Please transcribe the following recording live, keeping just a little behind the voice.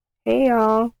Hey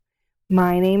y'all,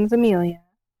 my name's Amelia.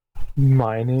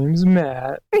 My name's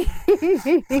Matt.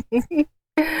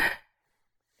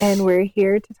 And we're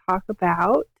here to talk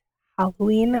about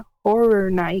Halloween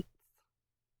Horror Nights,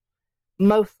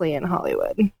 mostly in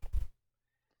Hollywood,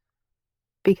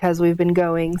 because we've been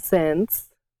going since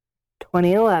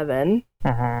 2011.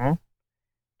 Uh-huh.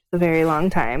 It's a very long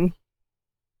time.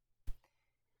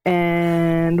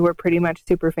 And we're pretty much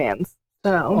super fans.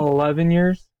 So 11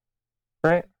 years,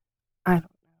 right? I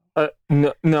don't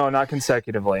know. No, not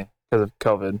consecutively because of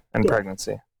COVID and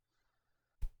pregnancy.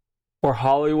 We're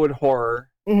Hollywood horror,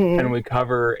 and we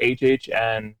cover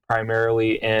HHN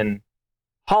primarily in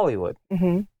Hollywood.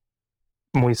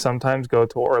 Mm-hmm. We sometimes go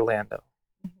to Orlando.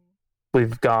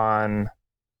 We've gone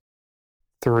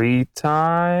 3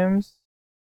 times.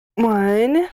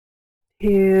 1,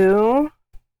 2,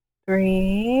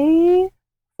 3,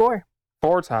 4.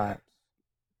 4 times.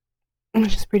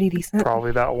 Which is pretty decent.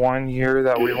 Probably that one year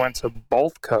that we went to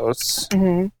both coasts.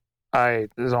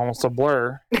 Is almost a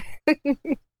blur.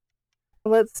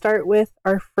 Let's start with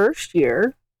our first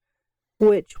year,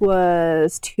 which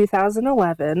was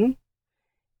 2011.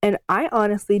 And I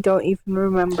honestly don't even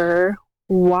remember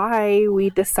why we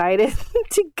decided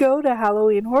to go to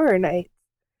Halloween Horror Nights.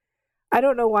 I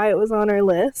don't know why it was on our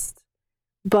list,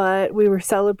 but we were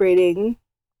celebrating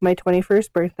my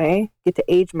 21st birthday. Get to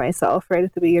age myself right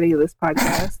at the beginning of this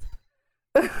podcast.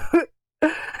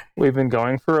 We've been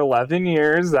going for 11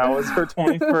 years. That was for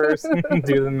 21st.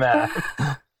 Do the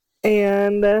math.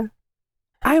 And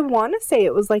I want to say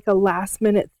it was like a last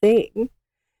minute thing,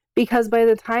 because by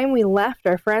the time we left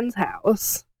our friend's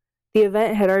house, the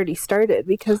event had already started,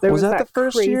 because there was that the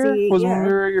first crazy, year? Was when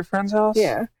we were at your friend's house?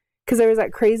 Yeah, because there was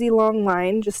that crazy long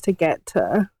line just to get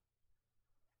to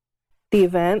the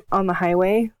event on the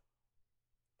highway.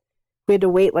 We had to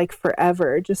wait like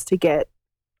forever just to get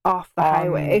off the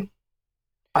highway.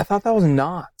 I thought that was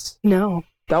Knott's. No.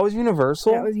 That was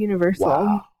Universal? That was Universal.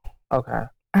 Wow. Okay.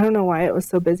 I don't know why it was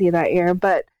so busy that year,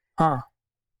 but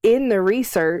in the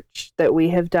research that we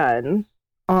have done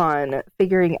on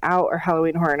figuring out our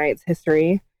Halloween Horror Nights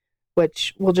history,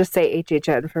 which we'll just say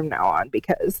HHN from now on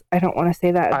because I don't want to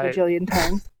say that a bajillion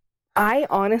times. I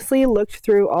honestly looked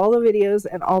through all the videos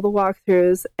and all the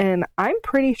walkthroughs, and I'm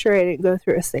pretty sure I didn't go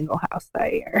through a single house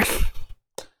that year.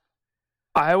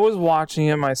 I was watching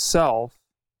it myself.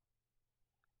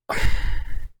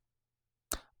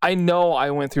 I know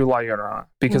I went through La Llorona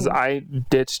because I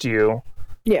ditched you.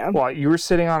 Yeah. Well, you were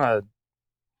sitting on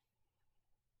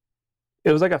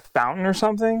it was like a fountain or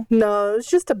something? No, it was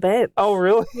just a bench. Oh,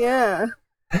 really? Yeah.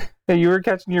 You were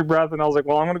catching your breath, and I was like,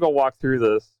 well, I'm going to go walk through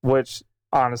this, which,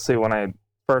 honestly, when I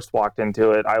first walked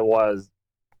into it, I was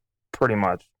pretty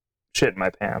much shitting my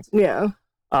pants. Yeah.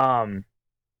 I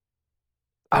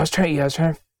was trying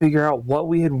to figure out what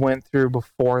we had went through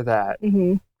before that.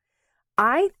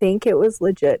 I think it was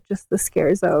legit just the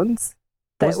scare zones.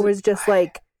 That was just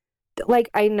like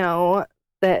I know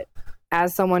that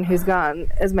as someone who's gone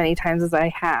as many times as I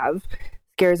have,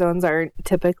 scare zones aren't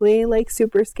typically like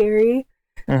super scary.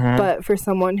 But for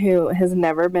someone who has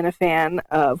never been a fan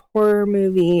of horror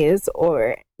movies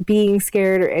or being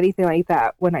scared or anything like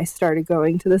that, when I started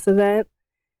going to this event,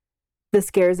 the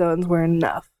scare zones were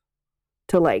enough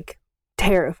to like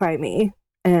terrify me.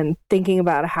 And thinking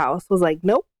about a house was like,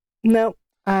 nope,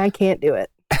 I can't do it.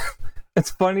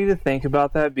 It's funny to think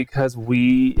about that because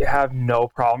we have no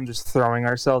problem just throwing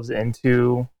ourselves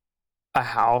into a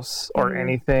house or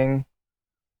anything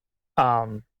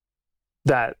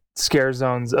that scare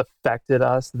zones affected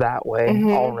us that way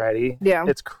already. Yeah.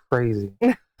 It's crazy.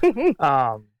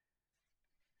 So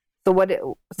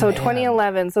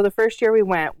 2011, so the first year we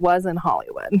went was in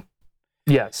Hollywood.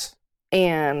 Yes.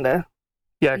 And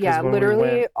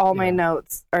literally all my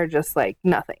notes are just like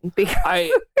nothing because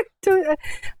I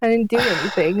didn't do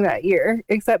anything that year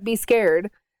except be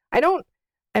scared. I don't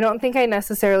think I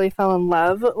necessarily fell in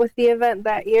love with the event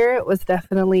that year. It was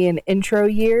definitely an intro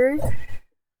year.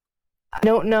 I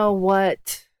don't know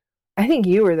what. I think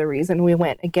you were the reason we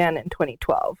went again in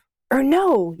 2012. Or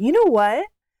no, you know what?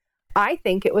 I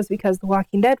think it was because The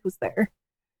Walking Dead was there.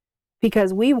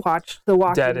 Because we watched The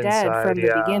Walking Dead from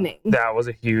the beginning. That was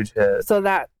a huge hit. So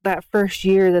that first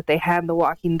year that they had The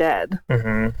Walking Dead,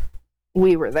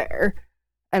 we were there.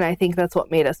 And I think that's what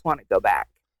made us want to go back.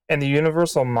 And the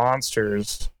Universal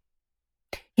Monsters.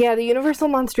 Yeah, the Universal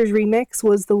Monsters remix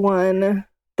was the one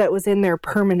that was in their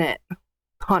permanent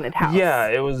haunted house. Yeah,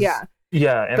 it was. Yeah.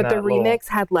 But the remix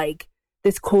had like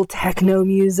this cool techno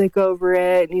music over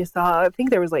it. And you saw, I think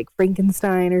there was like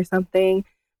Frankenstein or something.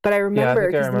 But I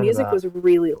remember because the music was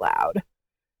really loud.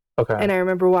 Okay. And I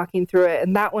remember walking through it,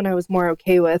 and that one I was more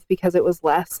okay with because it was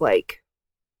less like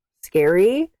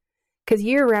scary. Because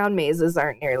year-round mazes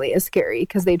aren't nearly as scary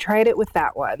because they tried it with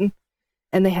that one,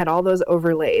 and they had all those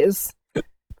overlays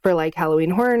for like Halloween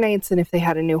Horror Nights, and if they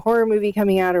had a new horror movie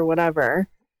coming out or whatever.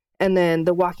 And then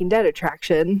the Walking Dead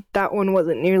attraction, that one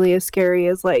wasn't nearly as scary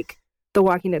as like the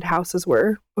Walking Dead houses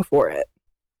were before it.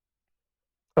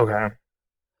 Okay.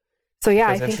 So yeah,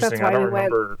 I think that's why we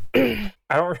went.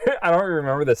 I don't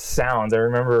remember the sounds. I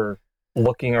remember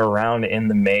looking around in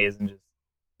the maze and just,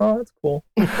 oh, that's cool.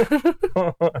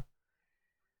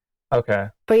 Okay.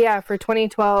 But yeah, for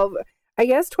 2012, I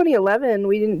guess 2011,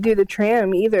 we didn't do the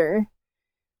tram either.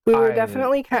 We were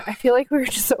definitely I feel like we were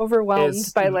just overwhelmed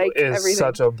by like everything. It's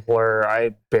such a blur.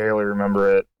 I barely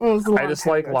remember it. I just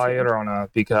like La Llorona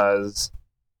because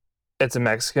it's a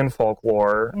Mexican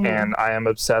folklore, and I am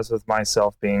obsessed with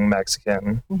myself being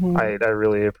Mexican. I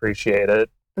really appreciate it.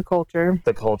 The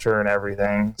culture and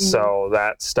everything. So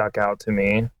that stuck out to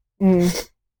me.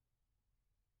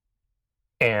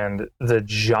 And the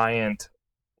giant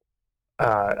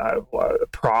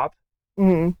prop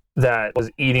that was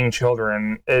eating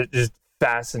children, it just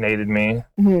fascinated me.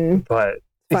 But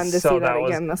fun to see that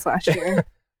again this last year.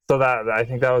 So that, I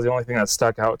think that was the only thing that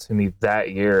stuck out to me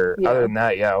that year. Yeah. Other than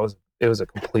that, yeah, it was a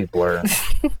complete blur.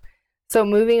 So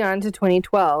moving on to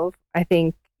 2012, I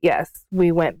think, yes,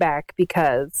 we went back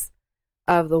because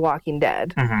of The Walking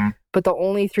Dead. But the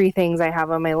only 3 things I have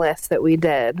on my list that we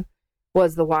did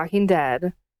was The Walking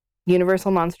Dead,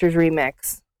 Universal Monsters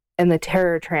Remix, and the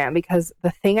Terror Tram. Because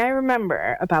the thing I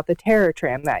remember about the Terror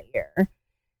Tram that year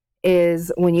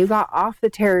is when you got off the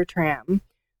Terror Tram,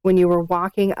 when you were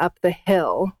walking up the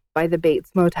hill by the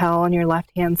Bates Motel on your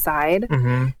left-hand side,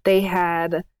 they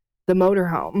had the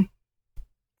motorhome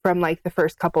from like the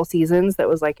first couple seasons that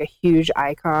was like a huge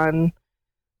icon,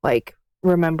 like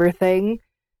remember thing.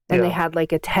 And they had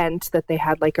like a tent that they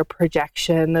had like a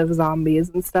projection of zombies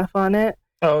and stuff on it.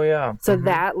 Oh yeah. So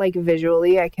that like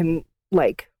visually I can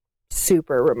like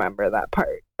super remember that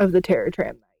part of the Terror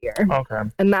Tram that year. Okay.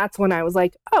 And that's when I was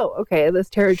like, oh, okay, this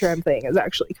Terror Tram thing is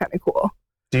actually kind of cool.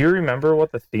 Do you remember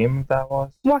what the theme of that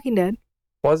was? Walking Dead.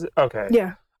 Was it? Okay.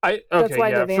 Yeah. That's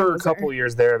why the van for a couple of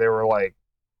years there, they were like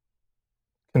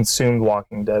consumed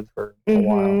Walking Dead for a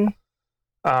while.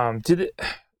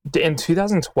 In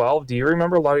 2012, do you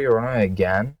remember La Llorona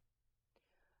again?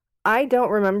 I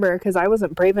don't remember because I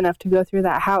wasn't brave enough to go through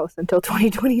that house until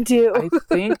 2022. I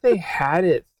think they had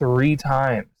it 3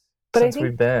 times since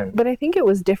we've been. But I think it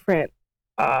was different.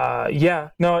 Yeah.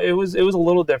 No, it was a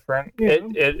little different. Yeah.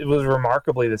 It was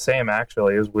remarkably the same,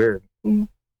 actually. It was weird.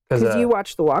 Because you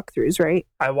watched the walkthroughs, right?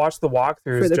 I watched the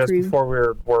walkthroughs just before we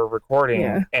were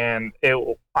recording, and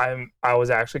I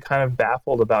was actually kind of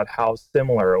baffled about how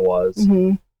similar it was.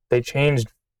 They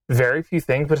changed very few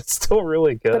things, but it's still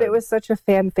really good. But it was such a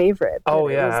fan favorite. Oh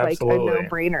yeah, it was absolutely. Like a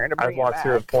no-brainer to bring I'd walk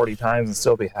through it 40 times and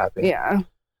still be happy. Yeah.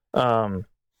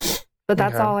 But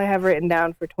that's all I have written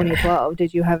down for 2012.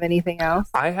 Did you have anything else?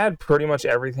 I had pretty much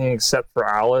everything except for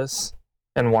Alice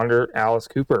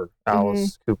Cooper.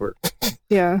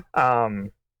 Yeah.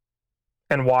 And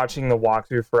watching the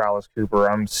walkthrough for Alice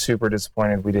Cooper, I'm super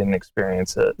disappointed we didn't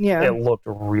experience it. Yeah. It looked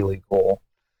really cool.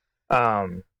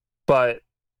 But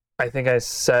I think I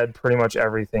said pretty much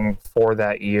everything for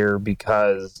that year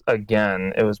because,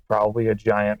 again, it was probably a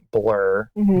giant blur,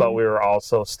 but we were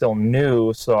also still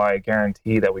new, so I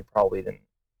guarantee that we probably didn't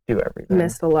do everything.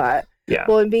 Missed a lot. Yeah.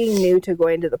 Well, and being new to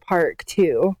going to the park,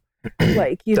 too.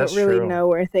 Like, you don't really know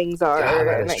where things are,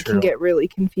 and it can get really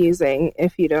confusing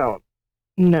if you don't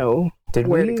know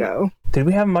where to go. Did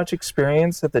we have much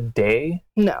experience at the day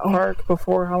park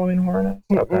before Halloween Horror Nights?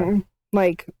 Okay.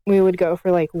 Like, we would go for,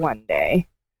 like, one day.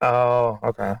 Oh,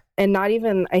 okay. And not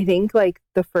even, I think, like,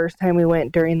 the first time we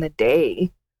went during the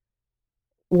day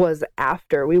was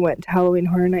after we went to Halloween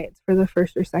Horror Nights for the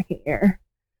first or second year.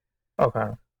 Okay.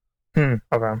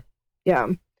 Okay. Yeah.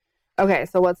 Okay,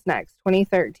 so what's next?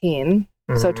 2013.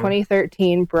 So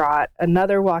 2013 brought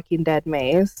another Walking Dead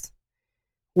maze,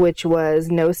 which was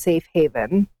No Safe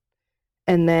Haven.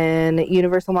 And then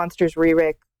Universal Monsters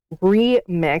Remix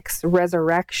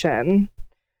Resurrection.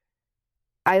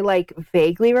 I like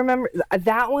vaguely remember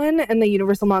that one, and the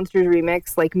Universal Monsters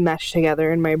Remix like meshed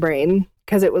together in my brain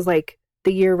because it was like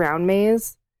the year-round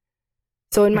maze.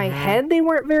 So in my head they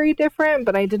weren't very different,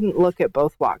 but I didn't look at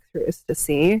both walkthroughs to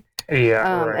see.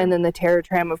 Yeah. Right. And then the Terror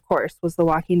Tram, of course, was The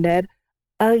Walking Dead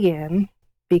again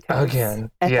because at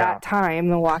that time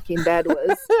The Walking Dead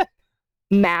was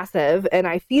massive, and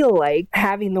I feel like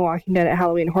having The Walking Dead at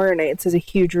Halloween Horror Nights is a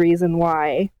huge reason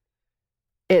why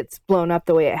it's blown up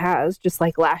the way it has, just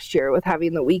like last year with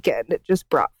having the weekend. It just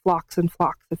brought flocks and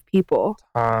flocks of people.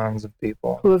 Tons of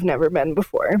people. Who have never been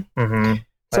before. Mm-hmm.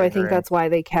 So I think that's why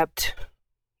they kept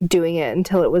doing it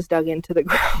until it was dug into the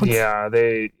ground. Yeah,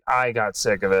 I got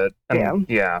sick of it. And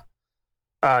yeah.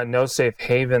 No Safe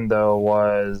Haven, though,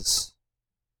 was...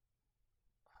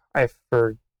 I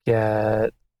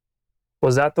forget.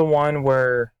 Was that the one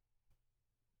where...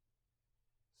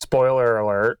 Spoiler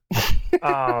alert.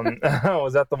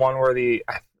 Was that the one where the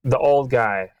old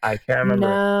guy? I can't remember.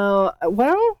 No.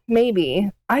 Well, maybe.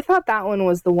 I thought that one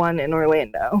was the one in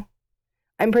Orlando.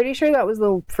 I'm pretty sure that was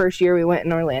the first year we went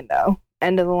in Orlando.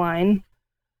 End of the line.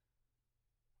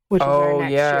 Which is our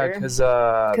next year. Because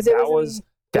that was in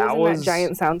that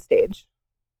giant soundstage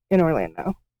in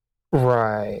Orlando.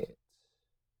 Right.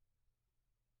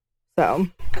 So,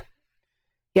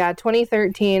 yeah,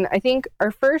 2013. I think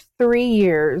our first 3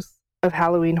 years of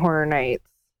Halloween Horror Nights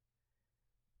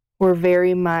were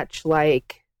very much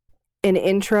like an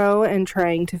intro and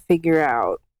trying to figure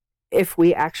out if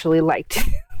we actually liked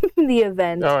the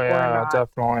event or not.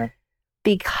 Definitely.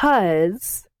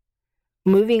 Because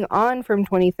moving on from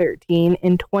 2013,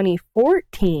 in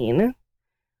 2014,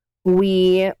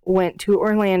 we went to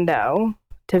Orlando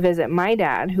to visit my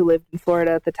dad, who lived in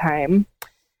Florida at the time,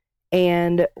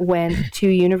 and went to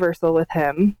Universal with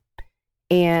him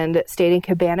and stayed in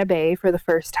Cabana Bay for the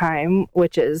first time,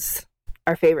 which is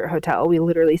our favorite hotel. We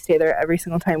literally stay there every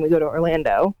single time we go to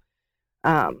Orlando.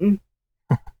 My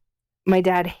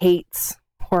dad hates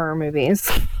horror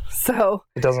movies, so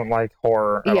he doesn't like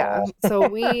horror at all. So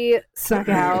we snuck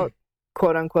out,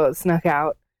 quote unquote,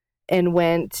 and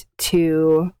went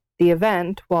to the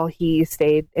event while he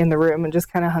stayed in the room and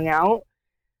just kind of hung out.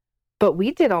 But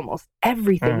we did almost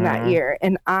everything that year,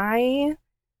 and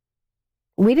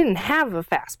we didn't have a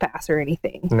fast pass or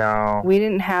anything. No, we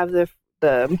didn't have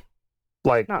the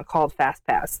like, not called fast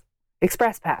pass.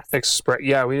 Express pass.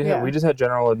 Yeah, we just had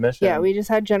general admission. Yeah, we just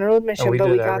had general admission, but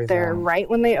we got there right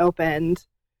when they opened.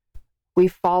 We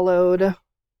followed.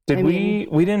 We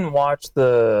didn't watch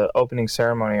the opening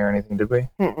ceremony or anything, did we?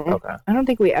 Okay. I don't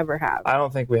think we ever have. I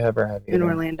don't think we ever have either. In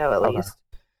Orlando, at least.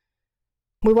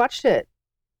 We watched it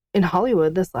in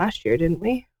Hollywood this last year, didn't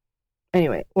we?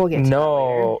 Anyway, we'll get to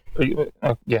that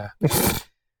later. Yeah.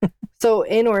 So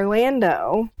in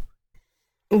Orlando,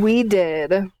 we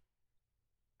did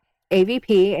AVP,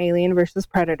 Alien versus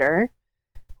Predator,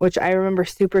 which I remember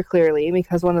super clearly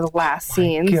because one of the last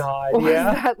scenes was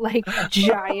that like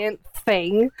giant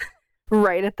thing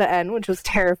right at the end, which was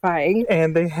terrifying.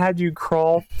 And they had you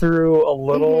crawl through a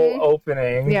little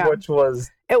opening, which was...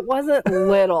 It wasn't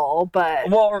little, but...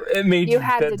 Well, it made you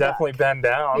definitely bend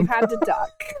down. You had to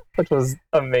duck. Which was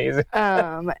amazing.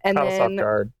 And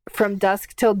then From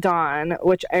Dusk Till Dawn,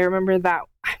 which I remember that...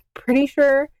 I'm pretty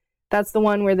sure that's the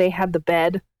one where they had the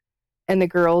bed and the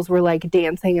girls were like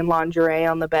dancing in lingerie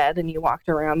on the bed and you walked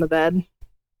around the bed.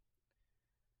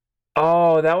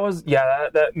 Oh, that was... Yeah,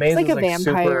 that maze was like a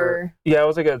vampire. It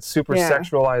was like a super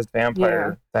sexualized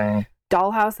vampire thing.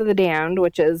 Dollhouse of the Damned,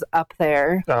 which is up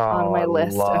there on my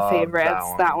list of favorites.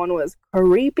 That one was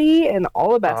creepy in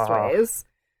all the best ways.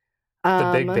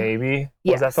 The Big Baby?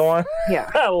 Was that the one? Yeah.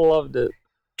 I loved it.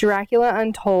 Dracula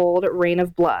Untold, Reign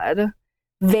of Blood.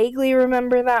 Vaguely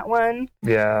remember that one.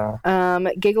 Yeah.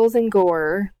 Giggles and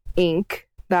Gore, Inc.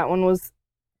 That one was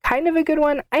kind of a good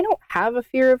one. I don't have a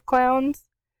fear of clowns.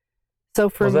 So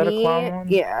for was me... that a clown one?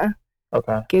 Yeah.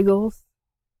 Okay. Giggles.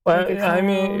 Well, I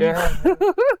mean, yeah.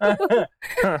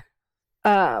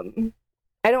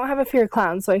 I don't have a fear of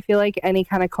clowns, so I feel like any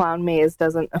kind of clown maze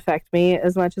doesn't affect me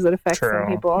as much as it affects some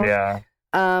people. Yeah.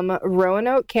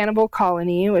 Roanoke Cannibal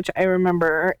Colony, which I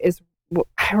remember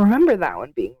that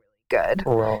one being really good.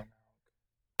 Roanoke.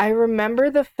 I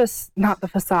remember not the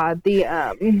facade.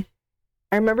 I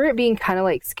remember it being kind of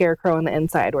like Scarecrow on the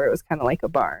inside, where it was kind of like a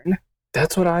barn.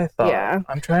 That's what I thought. Yeah.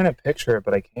 I'm trying to picture it,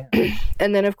 but I can't.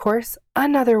 And then, of course,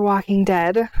 another Walking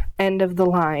Dead, end of the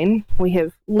line. We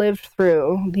have lived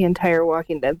through the entire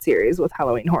Walking Dead series with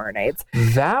Halloween Horror Nights.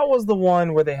 That was the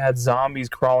one where they had zombies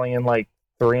crawling in like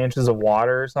 3 inches of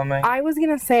water or something? I was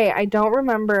going to say, I don't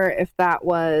remember if that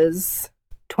was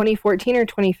 2014 or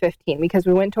 2015, because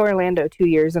we went to Orlando 2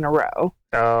 years in a row.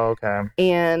 Oh, okay.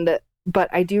 But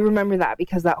I do remember that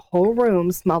because that whole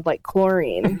room smelled like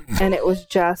chlorine and it was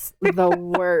just the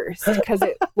worst because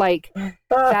it like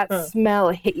that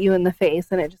smell hit you in the face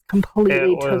and it just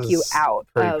completely took you out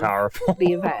of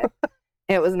the event.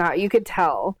 It was not, you could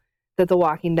tell that The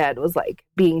Walking Dead was like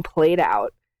being played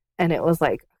out and it was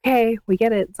like, okay, we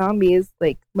get it, zombies,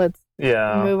 like let's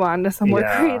move on to some more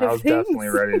creative things. I was definitely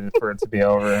ready for it to be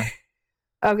over.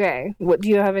 Okay. What do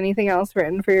you have anything else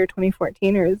written for your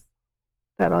 2014, or is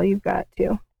that all you've got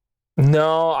too?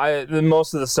 No,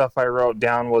 most of the stuff I wrote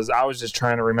down I was just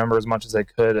trying to remember as much as I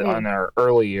could on our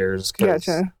early years.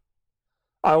 Gotcha.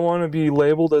 I want to be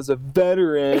labeled as a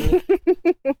veteran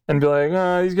and be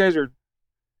like, these guys are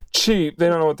cheap. They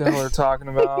don't know what the hell they're talking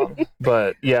about.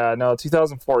 But yeah, no,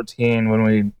 2014 when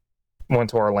we went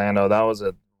to Orlando, that was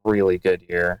a really good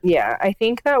year. Yeah, I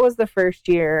think that was the first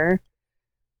year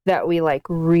that we like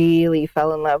really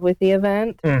fell in love with the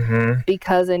event. Mm-hmm.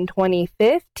 Because in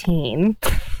 2015,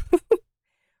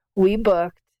 we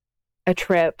booked a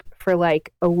trip for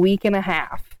like a week and a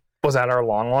half. Was that our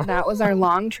long one? That was our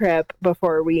long trip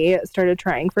before we started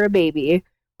trying for a baby.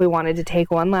 We wanted to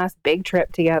take one last big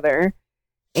trip together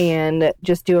and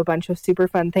just do a bunch of super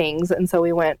fun things. And so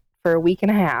we went for a week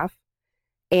and a half.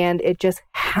 And it just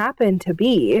happened to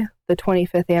be the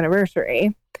 25th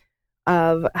anniversary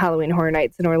of Halloween Horror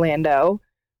Nights in Orlando,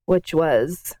 which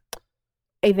was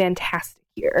a fantastic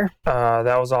year.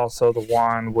 That was also the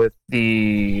one with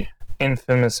the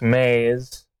infamous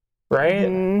maze, right?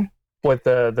 Mm-hmm. With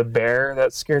the bear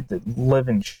that scared the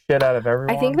living shit out of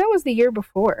everyone. I think that was the year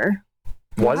before.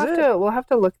 We'll have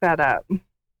to look that up.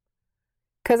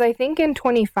 Because I think in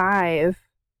 25,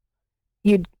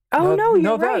 you'd... Oh, no,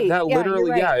 you're right. That literally,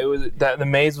 right. Yeah, it was that the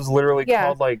maze was literally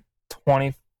called like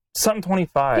 20, something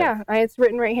 25. Yeah, it's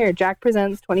written right here. Jack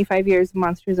presents 25 years of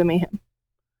Monsters of Mayhem.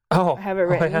 Oh, I have it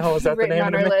written, was that written the name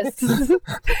on of our list.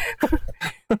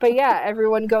 But yeah,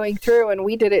 everyone going through, and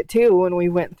we did it too when we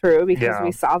went through because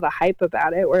we saw the hype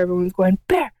about it where everyone's going,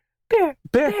 bear, bear,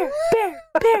 bear, bear, bear,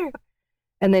 bear.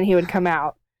 And then he would come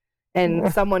out,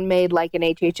 and someone made like an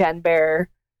HHN bear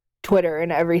Twitter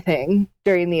and everything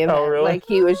during the event. Oh, really? Like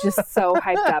he was just so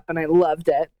hyped up, and I loved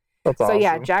it. That's awesome. So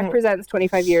yeah, Jack presents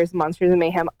 25 years of Monsters of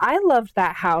Mayhem. I loved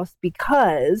that house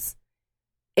because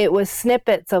it was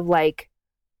snippets of like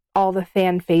all the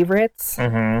fan favorites,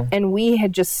 and we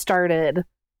had just started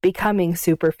becoming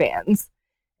super fans,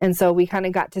 and so we kind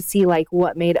of got to see like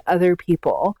what made other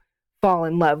people fall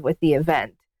in love with the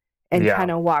event and kind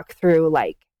of walk through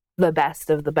like the best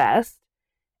of the best.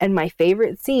 And my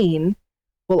favorite scene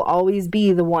will always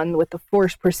be the one with the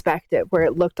forced perspective where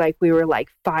it looked like we were like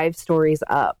 5 stories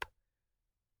up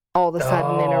all of a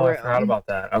sudden in a room. I forgot about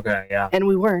that. Okay, yeah. And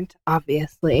we weren't,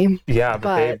 obviously. Yeah,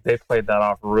 but they played that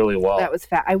off really well. That was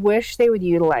I wish they would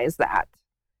utilize that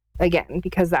again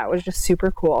because that was just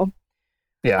super cool.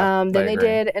 Yeah. Then they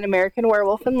did An American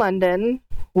Werewolf in London,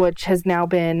 which has now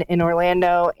been in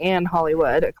Orlando and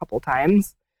Hollywood a couple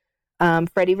times.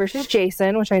 Freddy versus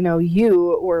Jason, which I know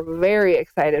you were very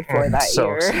excited for that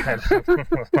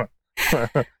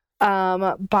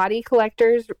year. Body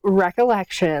Collectors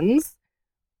Recollections,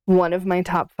 one of my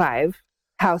top 5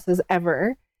 houses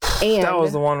ever. And that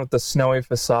was the one with the snowy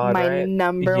facade, my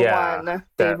number one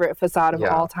favorite facade of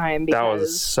all time. Because that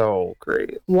was so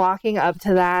great. Walking up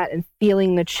to that and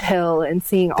feeling the chill and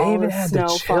seeing all the snow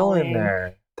falling in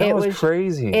there. That was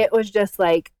crazy. It was just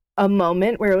like a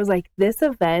moment where it was like, this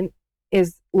event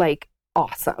is like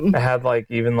awesome. It had like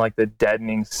even like the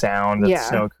deadening sound that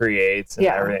snow creates and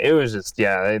everything. It was just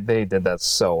they did that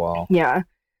so well. Yeah.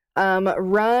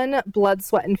 Run, Blood,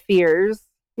 Sweat, and Fears.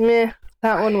 Meh.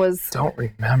 That one was... don't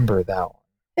remember that one.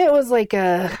 It was like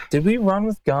a... Did we run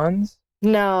with guns?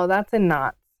 No, that's in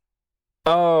Knott's.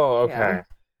 Oh, okay. Yeah.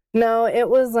 No, it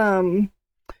was...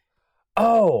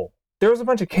 Oh, there was a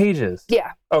bunch of cages.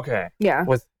 Yeah. Okay. Yeah.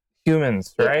 With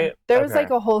humans, right? Yeah. There was like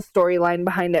a whole storyline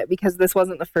behind it because this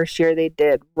wasn't the first year they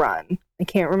did Run. I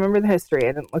can't remember the history.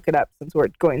 I didn't look it up since we're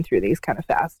going through these kind of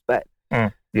fast, but...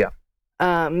 yeah.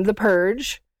 The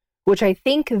Purge, which I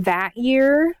think that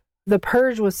year... The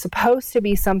Purge was supposed to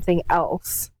be something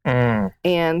else,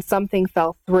 and something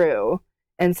fell through,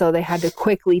 and so they had to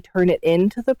quickly turn it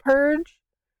into The Purge.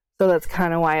 So that's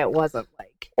kind of why it wasn't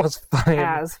like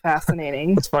as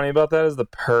fascinating. What's funny about that is The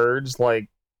Purge, like,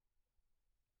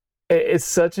 it's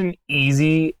such an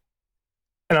easy,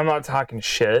 and I'm not talking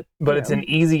shit, but it's an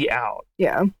easy out.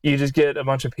 Yeah, you just get a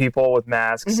bunch of people with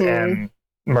masks and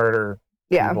murder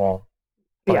people.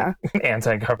 Like,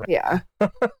 anti-government. Yeah.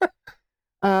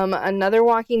 Another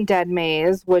Walking Dead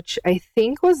maze, which I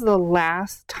think was the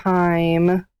last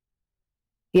time.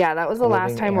 Yeah, that was the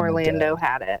last time Orlando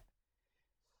had it.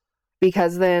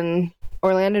 Because then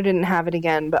Orlando didn't have it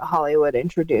again, but Hollywood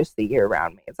introduced the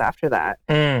year-round maze after that.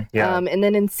 And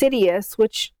then Insidious,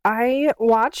 which I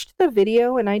watched the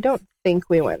video and I don't think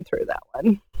we went through that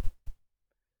one.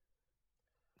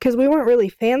 Because we weren't really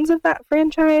fans of that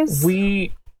franchise.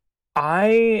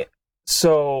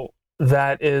 So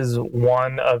that is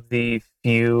one of the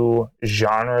few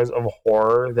genres of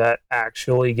horror that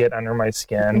actually get under my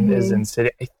skin is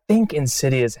Insidious. I think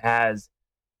Insidious has,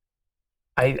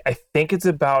 I think it's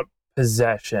about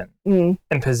possession. And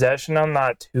possession I'm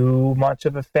not too much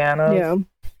of a fan of. Yeah.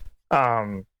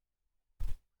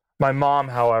 My mom,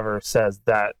 however, says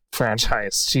that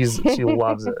franchise. She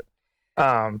loves it.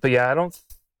 But yeah,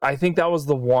 I think that was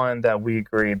the one that we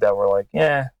agreed that we're like,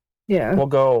 yeah, we'll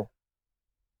go.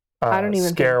 I don't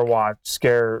even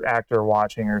scare actor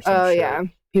watching or something. Oh yeah,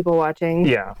 people watching.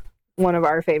 Yeah, one of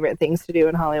our favorite things to do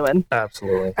in Hollywood.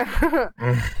 Absolutely.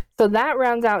 So that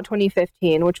rounds out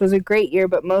 2015, which was a great year,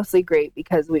 but mostly great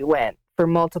because we went for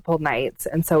multiple nights,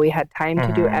 and so we had time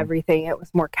to do everything. It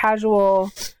was more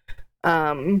casual.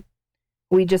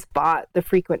 We just bought the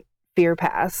frequent fear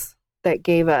pass that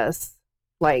gave us,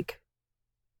 like,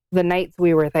 the nights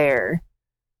we were there,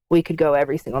 we could go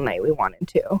every single night we wanted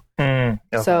to. Okay.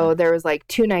 So there was like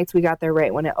 2 nights we got there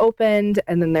right when it opened,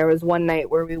 and then there was one night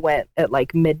where we went at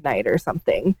like midnight or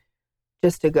something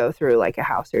just to go through like a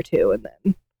house or two, and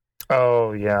then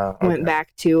went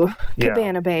back to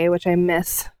Cabana Bay, which I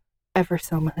miss ever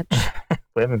so much.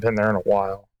 We haven't been there in a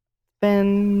while.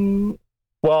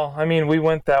 Well, I mean, we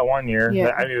went that one year. Yeah.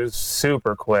 I mean, it was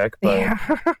super quick, but... Yeah.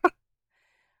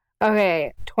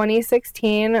 Okay,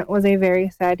 2016 was a very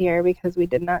sad year because we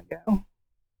did not go.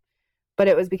 But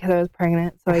it was because I was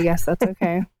pregnant, so I guess that's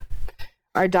okay.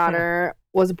 Our daughter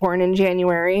was born in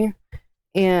January,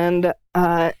 and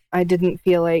I didn't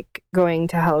feel like going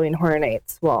to Halloween Horror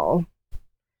Nights while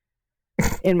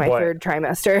in my 3rd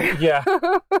trimester. Yeah.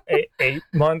 8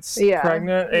 months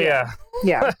pregnant? Yeah.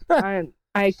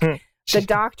 The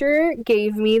doctor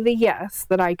gave me the yes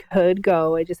that I could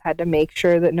go. I just had to make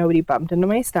sure that nobody bumped into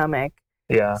my stomach.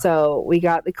 Yeah. So we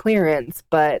got the clearance,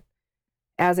 but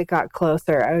as it got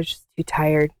closer, I was just too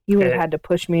tired. You would have had to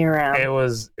push me around. It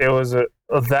was a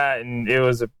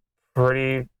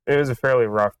fairly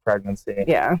rough pregnancy.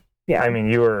 Yeah. Yeah. I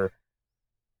mean, it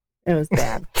was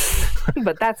bad.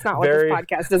 But that's not what this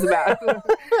podcast is about.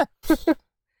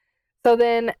 So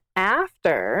then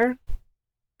after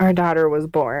our daughter was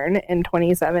born in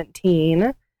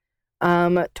 2017,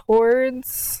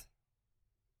 towards,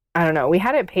 I don't know, we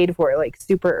had it paid for like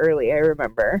super early, I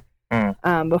remember,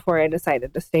 before I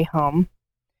decided to stay home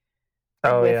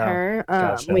with her.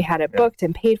 Gotcha. We had it booked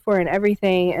and paid for and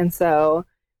everything. And so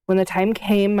when the time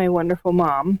came, my wonderful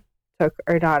mom took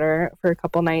our daughter for a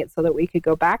couple nights so that we could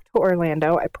go back to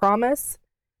Orlando. I promise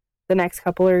the next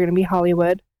couple are going to be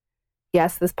Hollywood.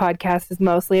 Yes, this podcast is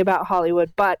mostly about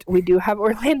Hollywood, but we do have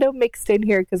Orlando mixed in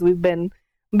here because we've been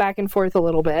back and forth a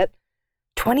little bit.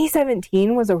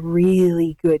 2017 was a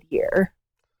really good year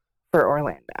for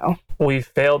Orlando. We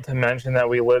failed to mention that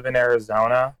we live in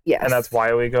Arizona. Yes. And that's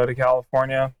why we go to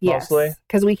California, mostly.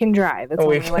 Because we can drive.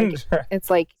 It's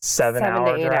like 7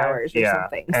 to 8 hours or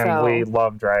something. And we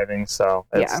love driving, so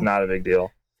it's not a big deal.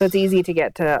 So it's easy to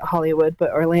get to Hollywood, but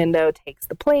Orlando takes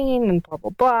the plane and blah,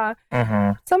 blah,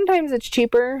 blah. Sometimes it's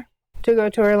cheaper to go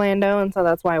to Orlando, and so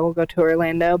that's why we'll go to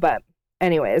Orlando. But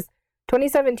anyways,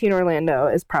 2017 Orlando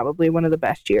is probably one of the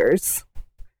best years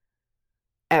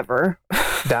ever.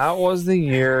 That was the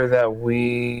year that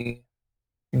we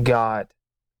got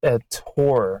a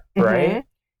tour, right?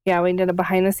 Yeah, we did a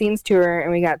behind-the-scenes tour,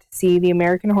 and we got to see the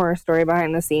American Horror Story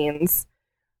behind the scenes,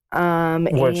 and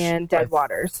Dead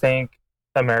Waters. I think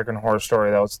American Horror Story,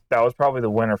 that was probably the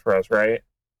winner for us, right?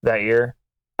 That year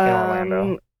in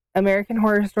Orlando. American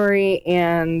Horror Story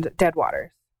and Dead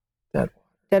Waters.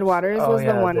 Dead Waters was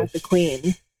the one with the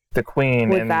Queen. The Queen,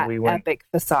 with and that we went, epic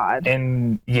facade.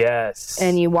 And yes.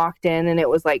 And you walked in and it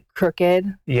was like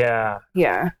crooked. Yeah.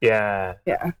 Yeah. Yeah.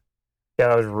 Yeah. Yeah,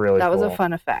 that was really cool. That was a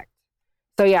fun effect.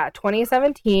 So yeah,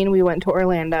 2017 we went to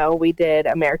Orlando. We did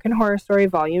American Horror Story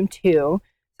Volume 2.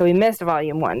 So we missed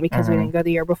Volume 1 because we didn't go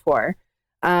the year before.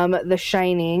 The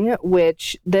Shining,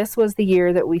 which this was the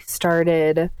year that we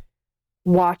started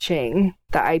watching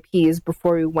the IPs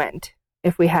before we went,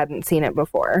 if we hadn't seen it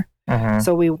before.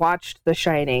 So we watched The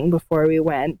Shining before we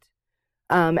went.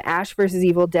 Ash vs.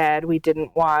 Evil Dead, we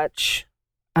didn't watch.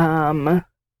 I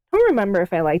don't remember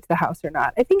if I liked the house or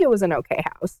not. I think it was an okay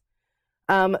house.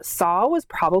 Saw was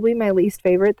probably my least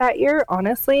favorite that year,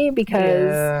 honestly,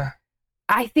 because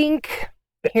I think,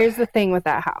 here's the thing with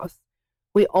that house.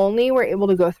 We only were able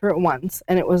to go through it once,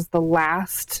 and it was the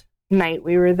last night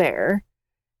we were there,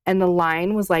 and the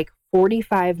line was like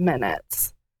 45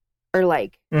 minutes, or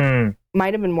like,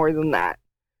 might have been more than that.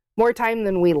 More time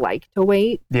than we like to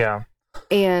wait. Yeah.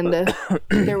 And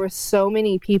there were so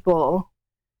many people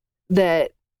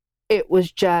that it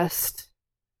was just,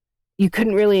 you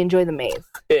couldn't really enjoy the maze.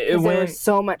 There was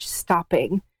so much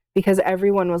stopping. because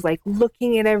everyone was like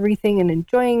looking at everything and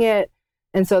enjoying it.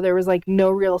 And so there was like no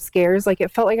real scares. Like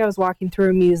it felt like I was walking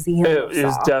through a museum. It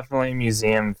was definitely a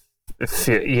museum.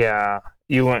 Yeah.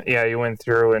 You went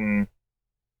through and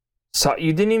saw,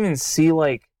 you didn't even see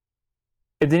like,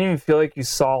 it didn't even feel like you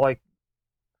saw like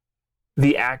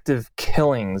the active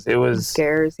killings. It was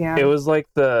scares, yeah. It was like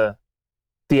the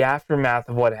aftermath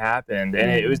of what happened, and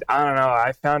it was, I don't know,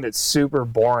 I found it super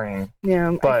boring.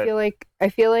 Yeah, but I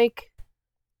feel like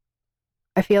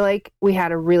we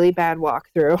had a really bad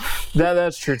walkthrough.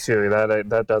 That's true too.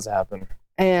 That does happen.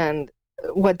 And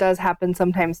what does happen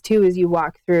sometimes too is you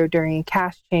walk through during a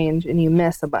cast change and you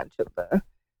miss a bunch of the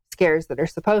scares that are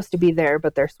supposed to be there,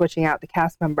 but they're switching out the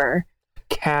cast member.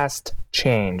 Cast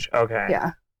change. Okay.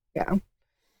 Yeah.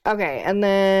 Okay, and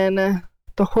then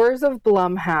The Horrors of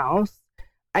Blumhouse.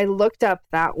 I looked up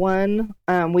that one.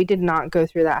 We did not go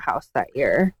through that house that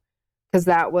year because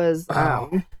that was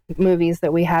movies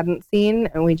that we hadn't seen,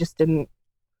 and we just didn't.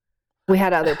 We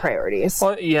had other priorities.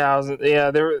 Well,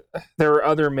 there were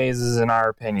other mazes in our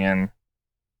opinion.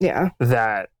 Yeah.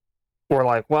 That were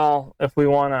like, well, if we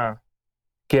want to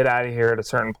get out of here at a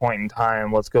certain point in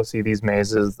time, let's go see these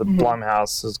mazes. The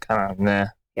Blumhouse is kind of meh.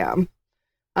 Yeah.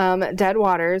 Dead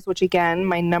Waters, which again,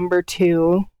 my number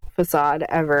 2 facade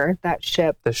ever. That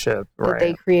ship. The ship, that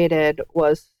they created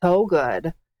was so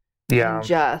good.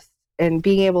 Yeah. And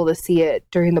being able to see it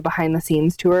during the behind the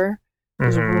scenes tour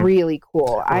was really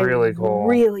cool. Really cool. I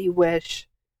really wish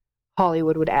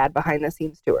Hollywood would add behind the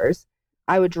scenes tours.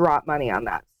 I would drop money on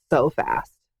that so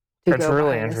fast. It's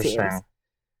really interesting.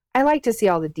 I like to see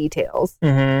all the details.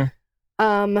 The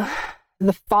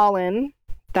Fallen.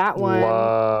 That one,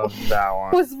 love that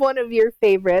one, was one of your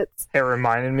favorites. It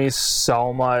reminded me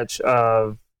so much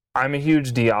of, I'm a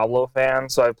huge Diablo fan,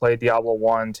 so I played Diablo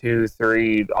 1, 2,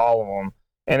 3, all of them.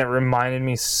 And it reminded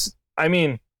me, I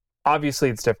mean, obviously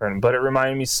it's different, but it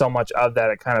reminded me so much of that,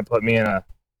 it kind of put me in a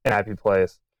happy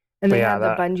place. And they had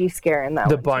the bungee scare in that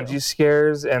one. The bungee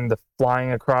scares and the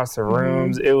flying across the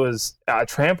rooms. It was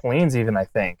trampolines even, I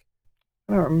think.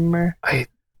 I don't remember.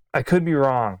 I could be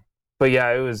wrong. But yeah,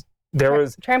 it was... There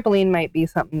was trampoline might be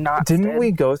something not. Didn't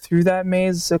we go through that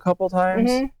maze a couple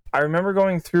times? I remember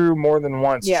going through more than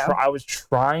once. Yeah. I was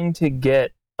trying to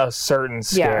get a certain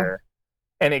scare,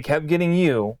 and it kept getting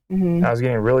you. I was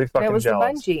getting really fucking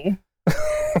jealous. It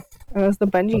was the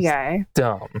bungee guy.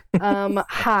 Dumb.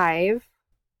 Hive,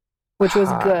 which was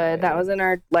good. That was in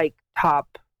our like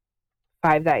top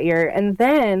 5 that year, and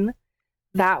then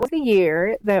that was the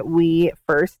year that we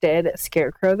first did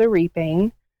Scarecrow the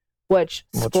Reaping. Which,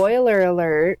 spoiler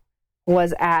alert,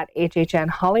 was at HHN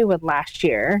Hollywood last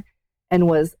year and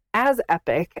was as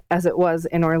epic as it was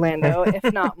in Orlando, if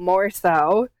not more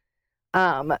so.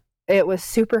 It was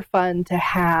super fun to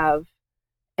have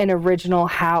an original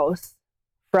house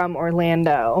from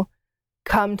Orlando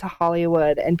come to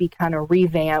Hollywood and be kind of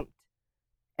revamped,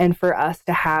 and for us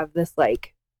to have this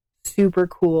like super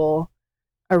cool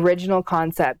original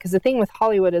concept, because the thing with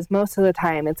Hollywood is most of the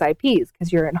time it's IPs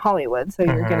because you're in Hollywood, so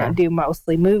you're gonna do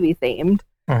mostly movie themed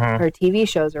or TV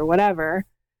shows or whatever.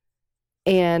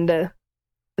 And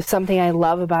something I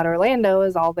love about Orlando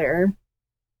is all their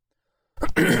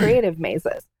creative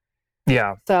mazes.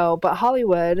 Yeah. So, but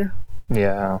Hollywood,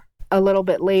 a little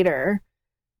bit later,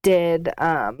 did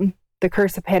the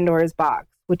Curse of Pandora's Box,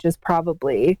 which is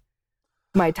probably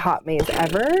my top maze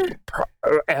ever.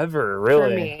 Really?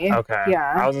 For me. Okay.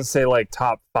 Yeah. I was gonna say like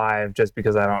top 5 just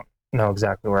because I don't know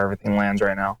exactly where everything lands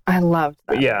right now. I loved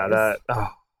that. But yeah, maze.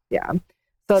 Yeah.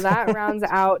 So that rounds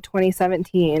out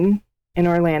 2017 in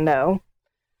Orlando,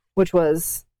 which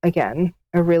was again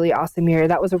a really awesome year.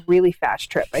 That was a really fast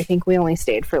trip. I think we only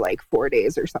stayed for like 4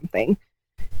 days or something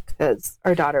because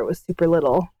our daughter was super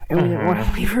little and we didn't want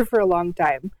to leave her for a long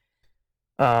time.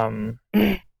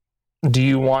 Do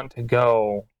you want to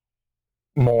go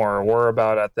more? We're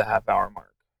about at the half-hour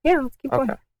mark. Yeah, let's keep going.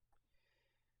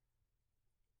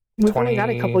 We've only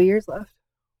got a couple years left.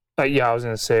 Yeah, I was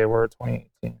going to say we're at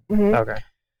 2018. Okay.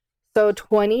 So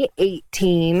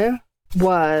 2018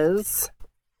 was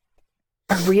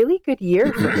a really good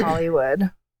year for Hollywood,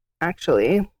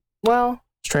 actually. Well,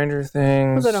 Stranger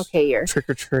Things. It was an okay year. Trick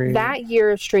or Treat. That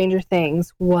year of Stranger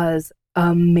Things was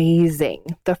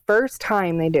amazing. The first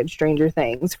time they did Stranger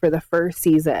Things for the first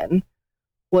season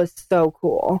was so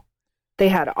cool. They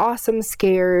had awesome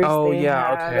scares.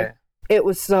 Okay. It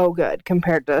was so good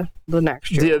compared to the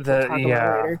next year.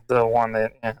 The one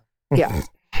that yeah.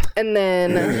 And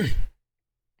then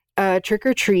Trick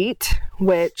or Treat,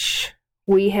 which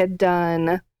we had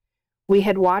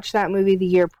watched that movie the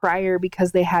year prior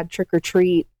because they had Trick or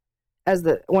Treat as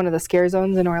one of the scare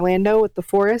zones in Orlando with the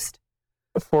forest.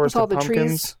 The forest with all of the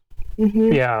pumpkins. trees.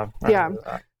 Mm-hmm. Yeah. Yeah.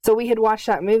 So we had watched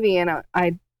that movie, and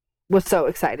I was so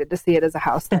excited to see it as a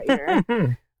house that year.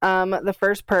 The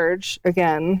first Purge,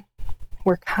 again,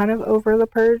 we're kind of over the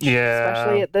Purge,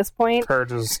 especially at this point.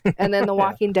 Purges. And then the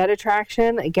Walking Dead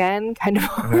attraction, again, kind of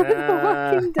over the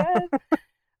Walking Dead.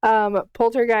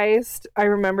 Poltergeist, I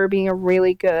remember being a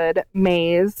really good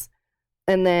maze.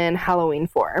 And then Halloween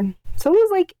 4. So it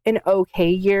was like an okay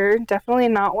year. Definitely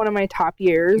not one of my top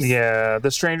years. Yeah,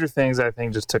 the Stranger Things, I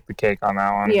think, just took the cake on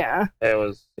that one. Yeah. It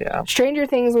was, yeah. Stranger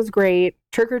Things was great.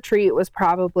 Trick or Treat was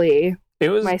probably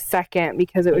my second,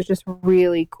 because it was just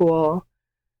really cool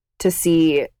to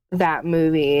see that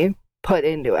movie put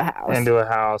into a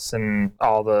house. And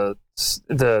all the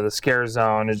scare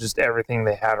zone and just everything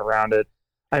they had around it.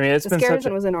 I mean, the scare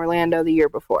zone was in Orlando the year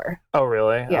before. Oh,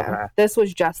 really? Yeah. Okay. This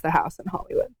was just the house in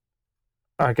Hollywood.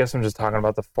 I guess I'm just talking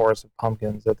about the forest of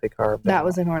pumpkins that they carved That out.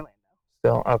 was in Orlando.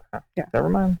 Still? Okay. Yeah. Never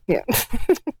mind. Yeah.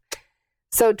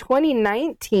 So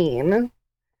 2019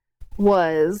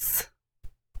 was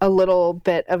a little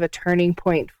bit of a turning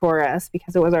point for us,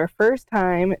 because it was our first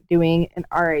time doing an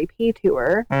R.I.P.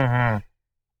 tour. Mm-hmm.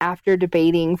 After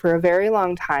debating for a very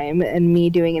long time and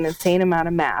me doing an insane amount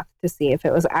of math to see if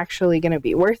it was actually going to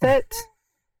be worth it.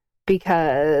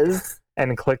 Because...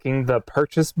 And clicking the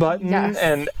purchase button, yes.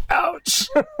 And ouch!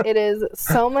 It is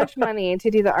so much money to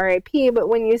do the R.I.P., but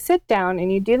when you sit down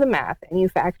and you do the math and you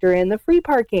factor in the free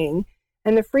parking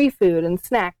and the free food and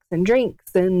snacks and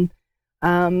drinks and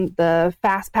the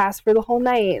fast pass for the whole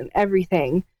night and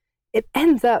everything, it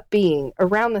ends up being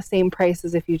around the same price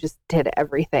as if you just did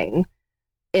everything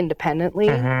independently.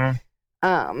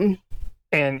 Mm-hmm.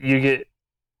 And you get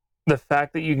the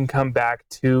fact that you can come back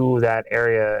to that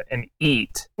area and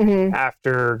eat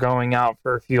after going out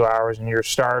for a few hours and you're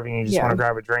starving, you just want to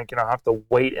grab a drink, you don't have to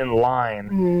wait in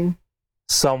line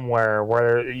somewhere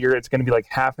where it's going to be like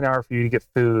half an hour for you to get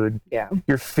food. Yeah.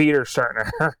 Your feet are starting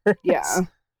to hurt. Yeah.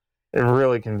 It's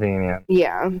really convenient.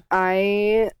 Yeah.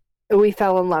 We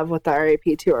fell in love with the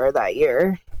R.I.P. tour that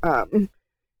year.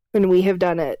 And we have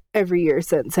done it every year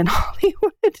since in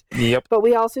Hollywood. Yep. But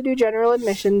we also do general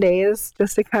admission days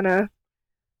just to kind of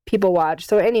people watch.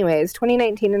 So anyways,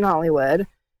 2019 in Hollywood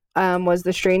was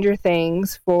the Stranger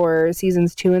Things for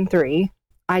seasons 2 and 3.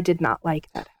 I did not like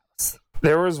that house.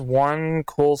 There was one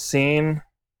cool scene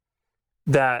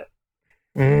that...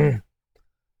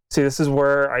 See, this is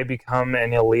where I become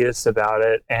an elitist about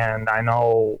it, and I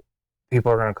know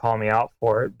people are going to call me out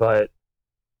for it, but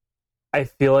I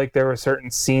feel like there were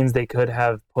certain scenes they could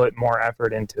have put more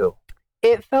effort into.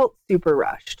 It felt super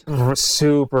rushed.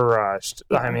 Super rushed.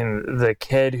 Yeah. I mean, the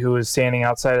kid who was standing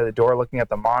outside of the door looking at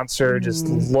the monster just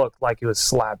looked like he was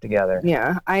slapped together.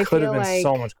 Yeah, I could feel have been like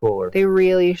so much cooler. They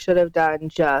really should have done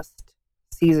just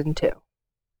season 2.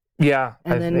 Yeah.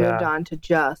 And then moved on to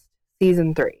just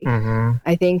season 3. Mm-hmm.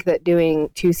 I think that doing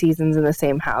 2 seasons in the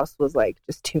same house was like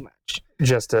just too much.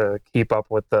 Just to keep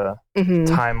up with the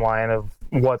timeline of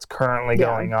what's currently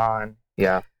going on.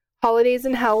 Yeah. Holidays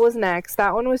in Hell was next.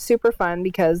 That one was super fun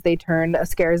because they turned a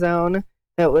scare zone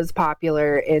that was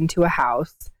popular into a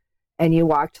house, and you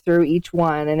walked through each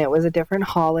one, and it was a different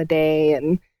holiday,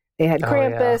 and they had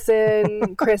Krampus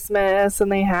and Christmas,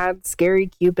 and they had scary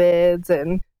Cupids,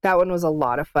 and that one was a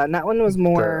lot of fun. That one was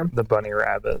more... The bunny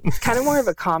rabbit. kind of more of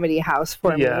a comedy house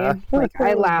for me. Like,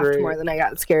 I laughed more than I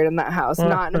got scared in that house.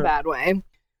 Not in a bad way.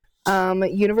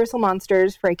 Universal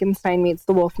Monsters, Frankenstein Meets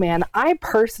the Wolfman. I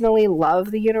personally love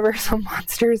the Universal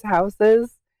Monsters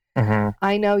houses.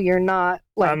 I know you're not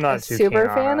like a super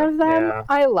fan of them. Yeah.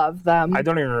 I love them. I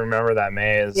don't even remember that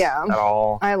maze at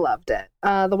all. I loved it.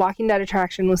 The Walking Dead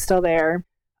attraction was still there.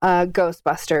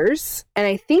 Ghostbusters. And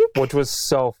I think... Which was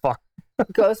so fun.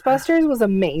 Ghostbusters was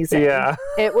amazing. Yeah.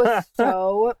 It was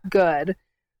so good.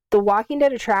 The Walking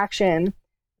Dead attraction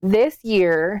this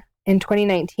year in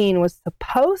 2019 was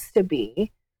supposed to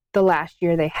be the last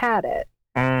year they had it.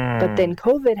 But then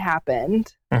COVID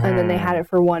happened, and then they had it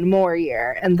for one more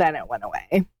year, and then it went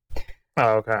away.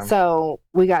 Oh, okay. So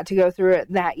we got to go through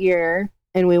it that year,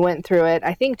 and we went through it,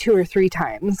 I think, 2 or 3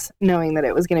 times, knowing that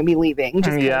it was going to be leaving.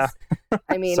 Just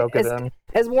I mean,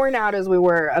 as worn out as we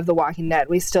were of The Walking Dead,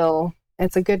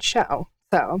 it's a good show.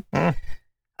 So,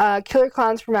 Killer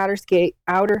Clowns from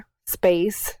Outer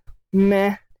Space,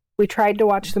 meh. We tried to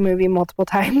watch the movie multiple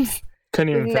times.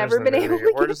 Couldn't even We've never been able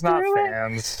to We're get just not through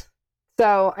fans.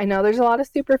 So I know there's a lot of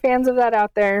super fans of that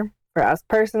out there. For us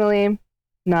personally,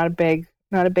 not a big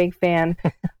fan.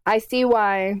 I see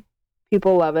why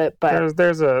people love it, but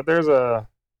there's a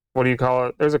what do you call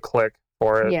it? There's a click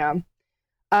for it.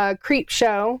 Yeah. Creep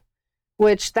Show,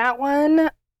 which that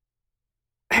one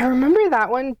I remember that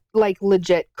one like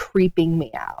legit creeping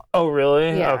me out. Oh,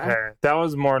 really? Yeah. Okay. That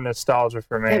was more nostalgia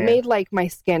for me. It made like my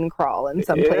skin crawl in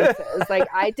some places. Like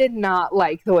I did not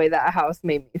like the way that house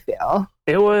made me feel.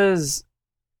 It was,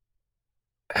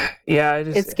 yeah,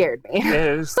 it scared me.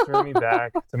 It just threw me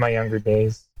back to my younger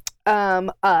days.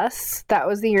 Us, that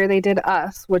was the year they did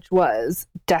Us, which was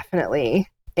definitely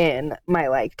in my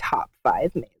like top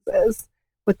 5 mazes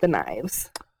with the knives,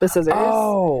 the scissors.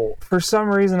 Oh, for some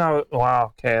reason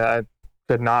wow, okay, I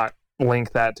could not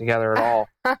link that together at all.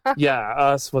 Yeah,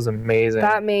 Us was amazing.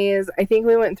 That maze, I think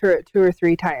we went through it 2 or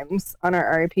 3 times on our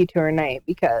R.I.P. tour night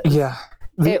because the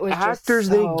it was actors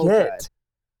just so they get good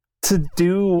to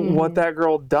do what that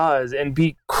girl does and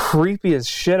be creepy as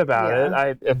shit about it.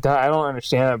 I don't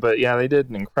understand it, but yeah, they did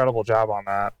an incredible job on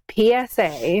that.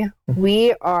 PSA,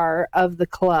 we are of the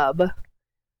club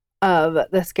of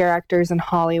the scare actors in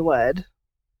Hollywood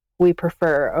we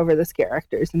prefer over the scare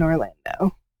actors in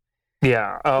Orlando.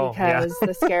 Yeah. Oh, because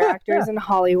the scare actors in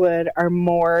Hollywood are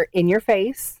more in your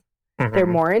face. Mm-hmm. They're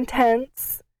more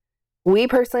intense. We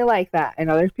personally like that. I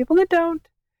know there's people that don't.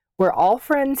 We're all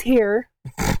friends here.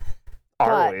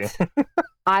 Are we?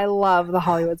 I love the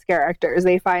Hollywood scare actors.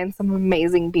 They find some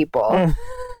amazing people.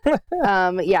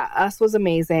 Us was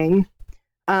amazing.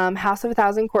 House of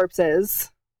 1,000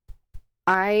 Corpses.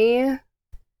 I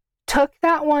took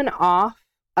that one off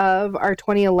of our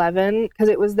 2011 because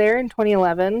it was there in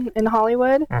 2011 in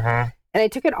Hollywood. And I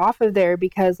took it off of there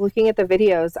because looking at the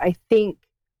videos, I think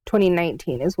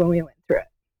 2019 is when we went through it.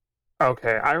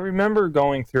 Okay. I remember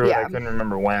going through it. I couldn't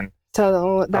remember when.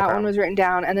 So that one was written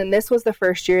down. And then this was the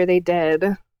first year they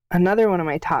did another one of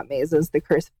my top mazes, the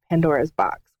Curse of Pandora's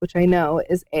Box, which I know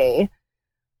is a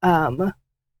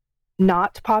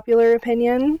not popular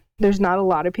opinion. There's not a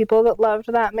lot of people that loved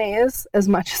that maze as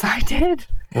much as I did.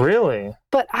 Really?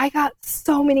 But I got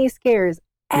so many scares.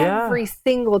 Every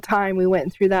single time we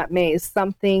went through that maze,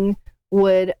 something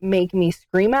would make me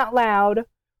scream out loud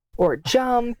or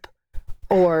jump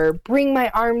or bring my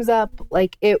arms up.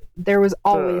 Like there was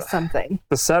always something.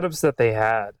 The setups that they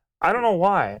had. I don't know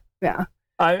why. Yeah.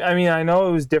 I mean, I know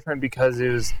it was different because it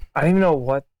was, I don't even know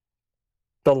what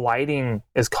the lighting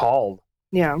is called.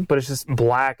 Yeah. But it's just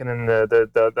black and then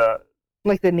the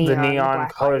like the neon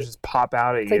colors just pop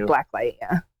out at you. It's like black light,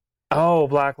 yeah. Oh,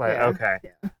 black light. Yeah. Okay.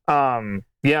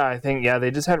 Yeah. I think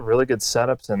they just had really good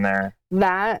setups in there.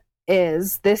 That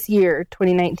is this year,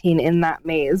 2019, in that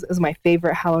maze is my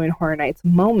favorite Halloween Horror Nights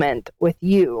moment with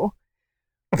you,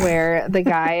 where the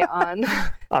guy on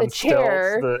the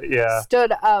chair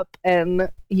stood up and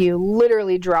you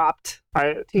literally dropped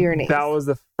to your knees. That was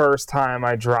the first time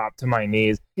I dropped to my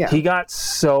knees. Yeah. He got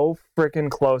so freaking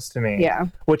close to me. Yeah.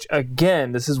 Which,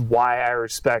 again, this is why I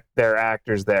respect their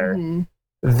actors there.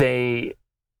 Mm-hmm.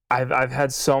 I've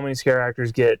had so many scare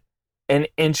actors get an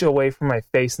inch away from my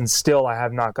face and still I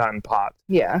have not gotten popped.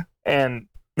 Yeah. And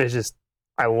it's just,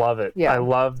 I love it. Yeah. I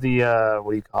love the,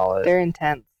 what do you call it? They're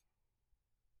intense.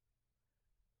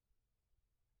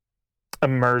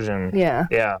 Immersion. Yeah.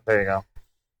 Yeah, there you go.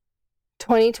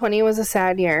 2020 was a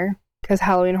sad year because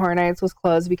Halloween Horror Nights was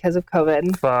closed because of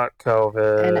COVID. Fuck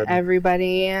COVID. And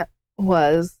everybody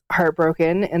was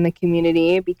heartbroken in the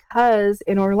community because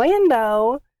in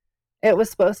Orlando, it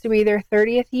was supposed to be their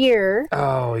 30th year.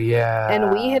 Oh, yeah.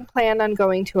 And we had planned on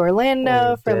going to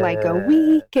Orlando for like a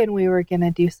week and we were going to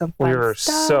do some fun stuff. We were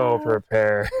so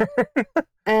prepared.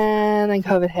 And then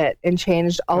COVID hit and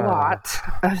changed a lot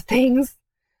of things.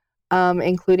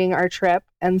 Including our trip.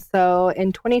 And so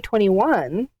in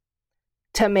 2021,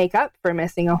 to make up for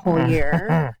missing a whole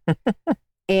year,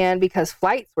 and because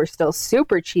flights were still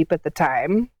super cheap at the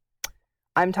time,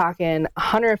 I'm talking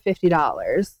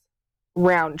 $150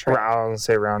 round trip. I was going to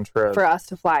say round trip. For us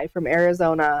to fly from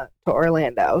Arizona to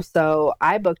Orlando. So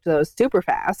I booked those super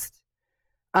fast.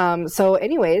 So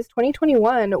anyways,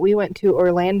 2021, we went to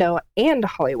Orlando and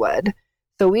Hollywood.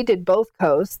 So we did both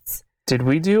coasts. Did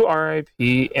we do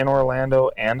R.I.P. in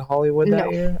Orlando and Hollywood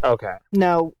that year? Okay.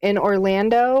 No. In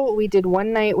Orlando, we did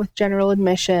one night with general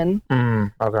admission.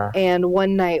 Okay. And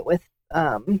one night with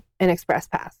an express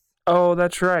pass. Oh,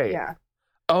 that's right. Yeah.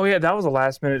 Oh, yeah. That was a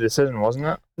last-minute decision, wasn't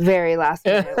it? Very last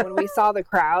minute. When we saw the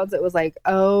crowds, it was like,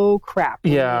 oh, crap.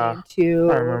 Yeah. I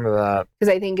remember that.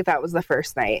 Because I think that was the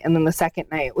first night. And then the second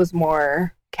night was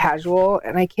more casual.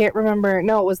 And I can't remember.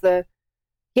 No, it was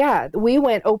we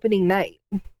went opening night.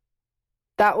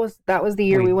 That was the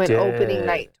year we went opening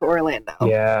night to Orlando.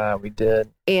 Yeah, we did.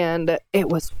 And it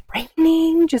was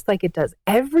raining just like it does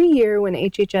every year when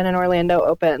HHN in Orlando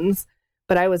opens.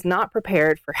 But I was not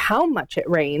prepared for how much it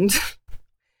rained.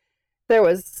 There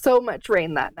was so much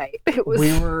rain that night.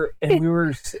 We were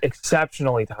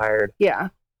exceptionally tired. Yeah.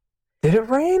 Did it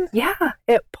rain? Yeah,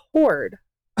 it poured.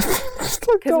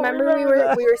 Because remember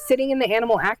we were sitting in the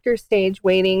animal actor stage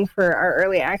waiting for our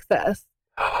early access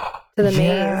to the maze,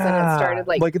 and it started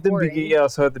like at the beginning.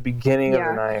 So at the beginning of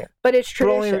the night. But it's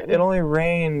tradition. It only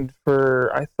rained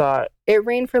for, I thought, it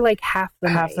rained for like half the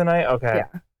night. Okay.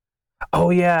 Yeah. Oh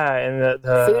yeah, and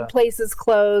the food places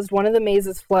closed. One of the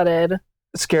mazes flooded.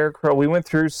 Scarecrow. We went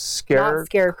through Scarecrow. Not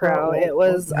Scarecrow. It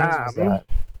was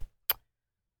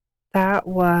that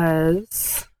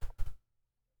was.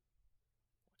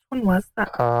 Which one was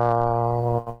that?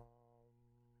 I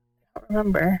don't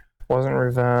remember. Wasn't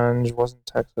Revenge. Wasn't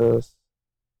Texas.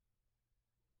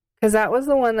 Because that was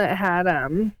the one that had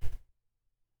I'll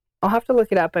have to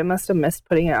look it up. I must have missed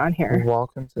putting it on here.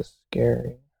 Welcome to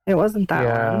Scary. It wasn't that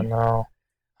one. Yeah, no.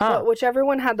 But whichever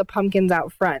one had the pumpkins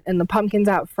out front, and the pumpkins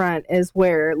out front is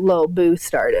where Lil Boo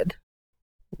started.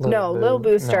 Lil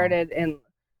Boo started in.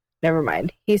 Never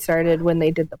mind. He started when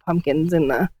they did the pumpkins in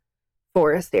the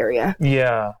forest area.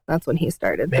 Yeah, that's when he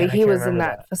started. Man, but he was in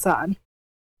that facade.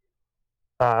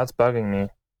 That's bugging me.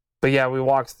 But yeah, we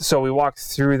walked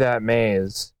through that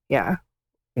maze. Yeah.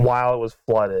 While it was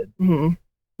flooded. Mm-hmm.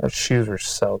 Our shoes were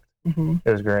soaked. Mm-hmm.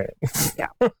 It was great. Yeah.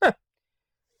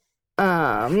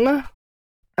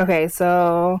 Okay,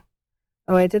 so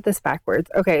I did this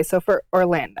backwards. Okay, so for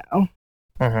Orlando.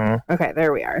 Mm-hmm. Okay,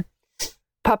 there we are.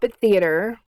 Puppet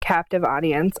theater, captive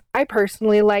audience. I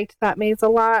personally liked that maze a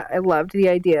lot. I loved the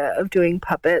idea of doing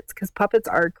puppets because puppets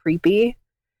are creepy.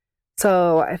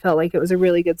 So I felt like it was a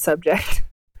really good subject.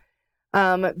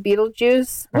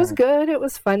 Beetlejuice was good. It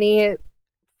was funny. It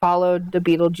followed the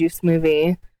Beetlejuice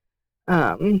movie.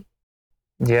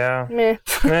 Yeah. Meh.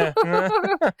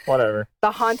 Whatever.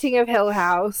 The Haunting of Hill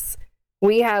House.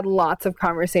 We had lots of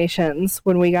conversations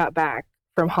when we got back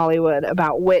from Hollywood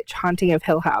about which Haunting of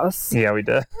Hill House we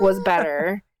did. was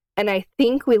better. And I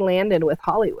think we landed with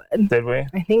Hollywood. Did we?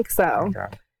 I think so. Okay.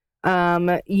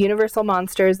 Universal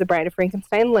Monsters, The Bride of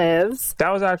Frankenstein Lives.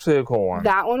 That was actually a cool one.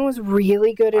 That one was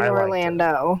really good in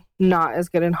Orlando. Not as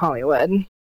good in Hollywood.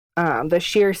 The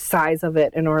sheer size of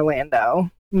it in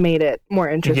Orlando made it more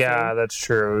interesting. Yeah, that's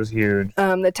true. It was huge.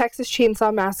 The Texas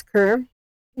Chainsaw Massacre,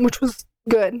 which was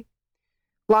good.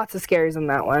 Lots of scares in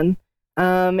that one.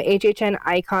 HHN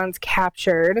Icons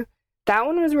Captured. That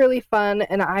one was really fun,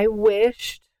 and I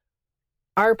wished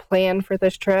our plan for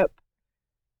this trip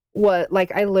was,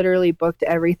 like, I literally booked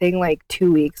everything, like,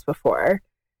 2 weeks before.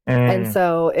 And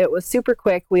so it was super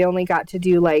quick. We only got to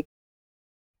do, like,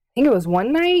 I think it was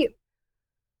 1 night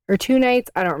or 2 nights.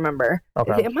 I don't remember.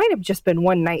 Okay. It might have just been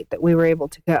 1 night that we were able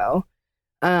to go.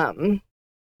 And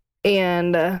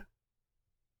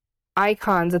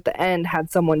Icons at the end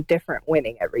had someone different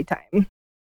winning every time.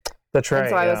 That's right. And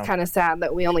so I was kind of sad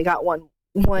that we only got one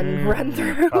run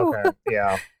through. Okay.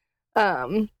 Yeah.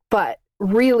 But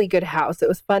really good house. It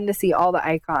was fun to see all the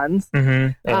icons.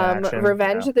 Mm-hmm.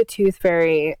 Revenge of the Tooth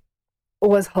Fairy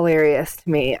was hilarious to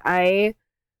me.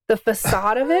 The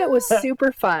facade of it was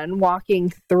super fun,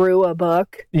 walking through a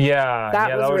book. Yeah.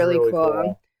 That was really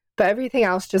cool. But everything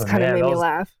else just kind of made me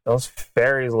laugh. Those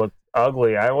fairies looked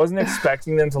ugly. I wasn't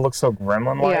expecting them to look so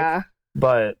gremlin-like. Yeah.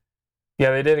 But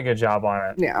yeah, they did a good job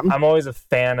on it. Yeah. I'm always a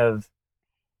fan of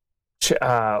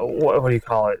what do you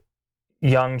call it?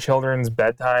 Young children's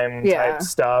bedtime type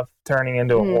stuff turning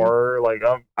into a horror. Like,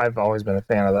 I've always been a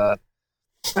fan of that.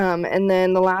 And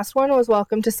then the last one was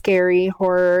Welcome to Scary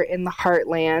Horror in the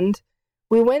Heartland.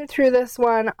 We went through this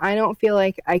one. I don't feel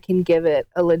like I can give it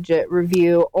a legit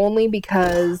review, only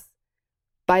because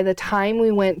by the time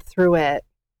we went through it,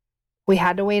 we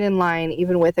had to wait in line,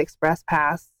 even with Express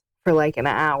Pass, for like an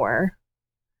hour.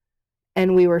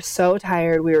 And we were so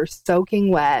tired. We were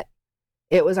soaking wet.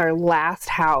 It was our last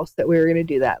house that we were going to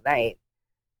do that night.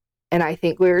 And I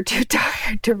think we were too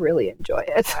tired to really enjoy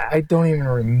it. I don't even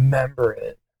remember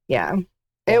it. Yeah.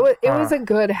 It was a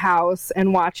good house,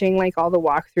 and watching like all the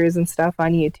walkthroughs and stuff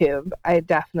on YouTube, I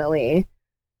definitely,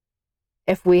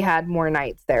 if we had more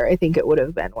nights there, I think it would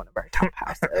have been one of our top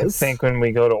houses. I think when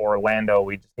we go to Orlando,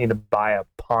 we just need to buy a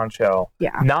poncho.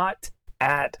 Yeah. Not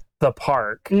at the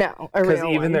park. No, because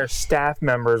even their staff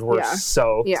members were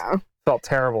soaked. Yeah. Felt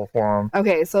terrible for them.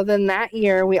 Okay, so then that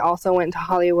year we also went to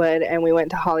Hollywood, and we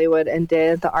went to Hollywood and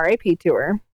did the R.I.P.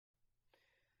 tour.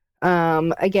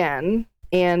 Again,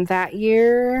 and that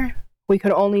year we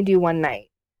could only do 1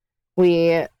 night.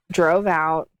 We drove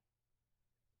out,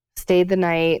 stayed the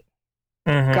night,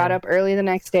 got up early the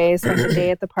next day, spent the day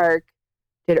at the park,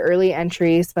 did early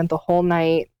entry, spent the whole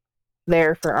night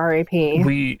there for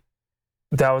R.I.P.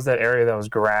 That was that area that was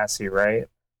grassy, right?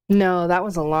 No, that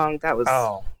was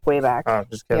way back. Oh,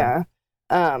 just kidding. Yeah.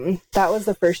 that was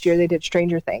the first year they did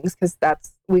Stranger Things, because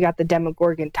we got the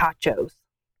Demogorgon tachos.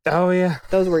 Oh yeah,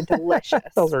 those were delicious.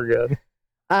 Those are good.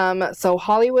 So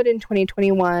Hollywood in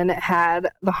 2021 had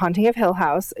The Haunting of Hill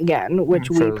House again, which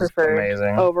we preferred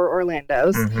over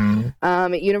Orlando's.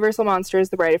 Universal Monsters,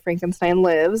 The Bride of Frankenstein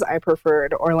Lives, I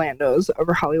preferred Orlando's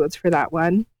over Hollywood's for that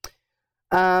one.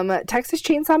 Texas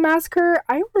Chainsaw Massacre,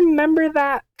 I remember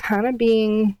that kind of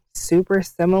being super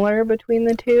similar between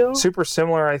the two. Super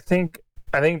similar, I think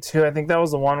that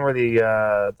was the one where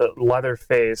the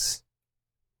Leatherface,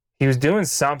 he was doing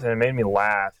something that made me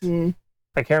laugh.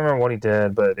 I can't remember what he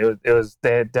did, but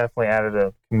they had definitely added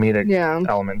a comedic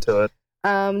element to it.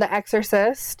 The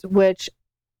Exorcist, which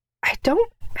I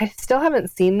still haven't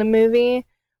seen the movie,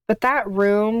 but that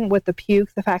room with the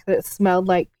puke, the fact that it smelled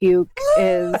like puke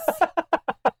is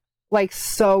like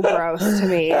so gross to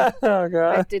me. Oh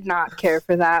god. I did not care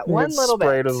for that one little bit.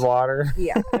 Sprayed with water.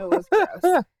 Yeah, it was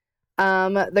gross.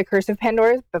 The Curse of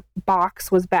Pandora's Box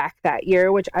was back that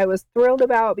year, which I was thrilled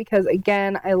about because,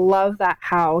 again, I love that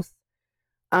house.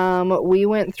 We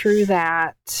went through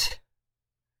that,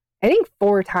 I think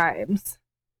 4 times.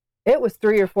 It was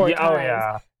 3 or 4 times. Oh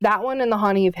yeah. That one and the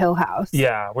Haunting of Hill House.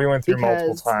 Yeah, we went through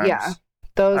multiple times. Yeah.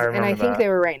 I think they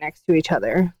were right next to each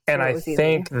other. So and I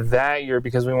think that year,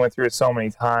 because we went through it so many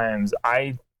times,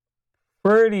 I'm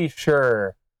pretty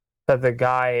sure that the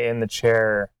guy in the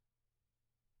chair,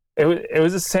 it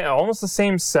was the same, almost the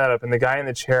same setup, and the guy in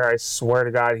the chair, I swear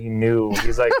to God, he knew.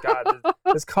 He's like, God,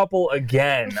 this couple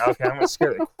again. Okay, I'm gonna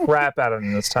scare the crap out of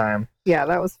him this time. Yeah,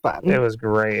 that was fun. It was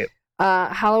great.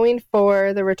 Halloween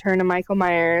 4, The Return of Michael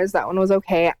Myers. That one was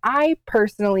okay. I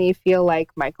personally feel like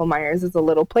Michael Myers is a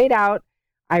little played out.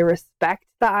 I respect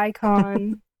the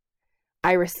icon.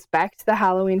 I respect the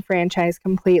Halloween franchise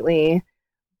completely,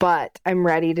 but I'm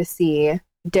ready to see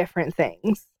different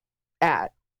things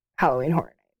at Halloween Horror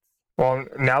Nights. Well,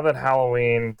 now that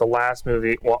Halloween, the last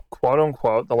movie, well, quote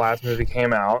unquote, the last movie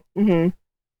came out,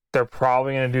 they're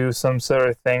probably going to do some sort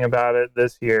of thing about it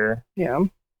this year. Yeah.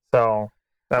 So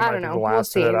that might be the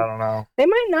last of it. I don't know. They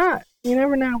might not. You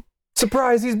never know.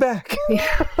 Surprise, he's back.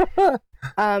 Yeah.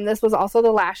 This was also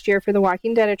the last year for the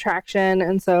Walking Dead attraction,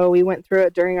 and so we went through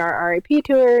it during our R.I.P.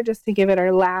 tour just to give it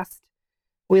our last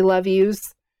we love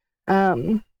yous.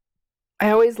 I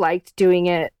always liked doing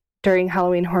it during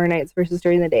Halloween Horror Nights versus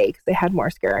during the day because they had more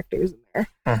scare actors in there.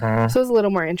 So it was a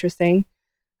little more interesting.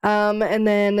 And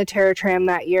then the Terror Tram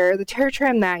that year. The Terror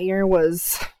Tram that year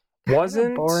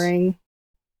wasn't boring.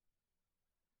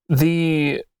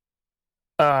 The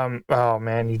oh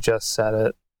man, you just said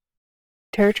it.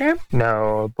 Terror Tram?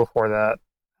 No, before that.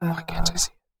 Why can't I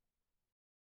see it?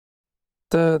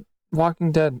 The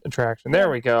Walking Dead attraction. There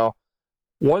we go.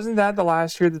 Wasn't that the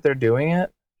last year that they're doing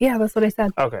it? Yeah, that's what I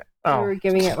said. Okay. We were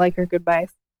giving it like our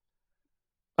goodbyes.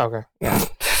 Okay. Yeah.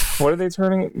 What are they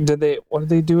turning? What did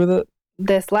they do with it?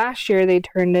 This last year, they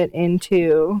turned it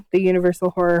into the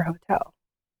Universal Horror Hotel.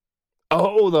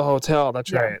 Oh, the hotel.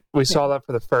 That's right. We saw that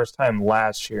for the first time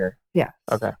last year. Yeah.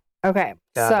 Okay.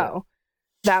 So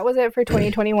that was it for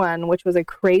 2021, which was a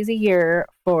crazy year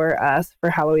for us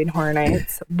for Halloween Horror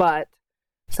Nights, but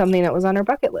something that was on our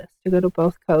bucket list to go to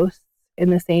both coasts in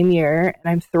the same year. And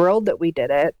I'm thrilled that we did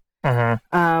it.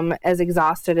 As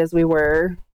exhausted as we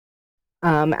were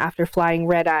after flying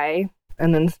red eye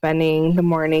and then spending the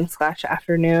morning /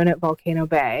 afternoon at Volcano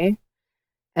Bay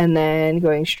and then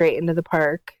going straight into the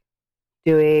park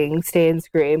doing Stay and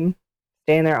Scream,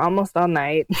 staying there almost all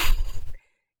night,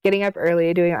 getting up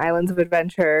early, doing Islands of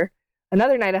Adventure,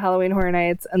 another night of Halloween Horror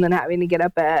Nights, and then having to get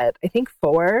up at, I think,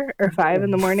 4 or 5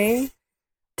 in the morning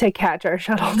to catch our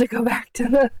shuttle to go back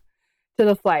to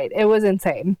the flight. It was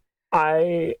insane.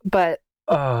 But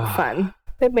fun.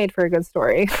 It made for a good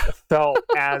story. Felt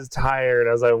as tired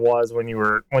as I was when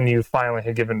you finally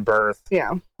had given birth.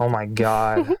 Yeah. Oh my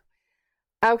God.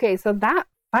 Okay, so that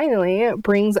finally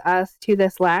brings us to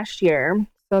this last year.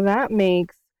 So that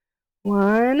makes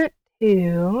 1, 2,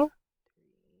 3, 4,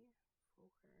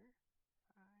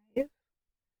 5,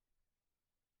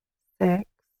 6,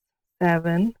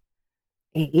 7,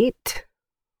 8,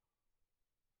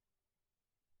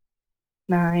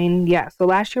 9. Yeah, so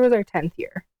last year was our 10th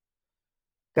year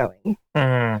going.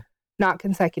 Not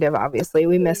consecutive, obviously.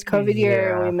 We missed COVID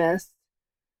year. We missed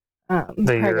the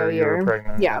Prego year. You were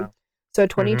pregnant, yeah. So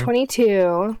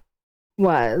 2022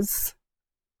 was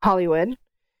Hollywood.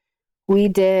 We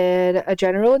did a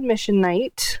general admission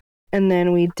night, and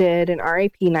then we did an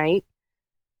R.I.P. night.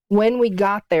 When we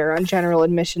got there on general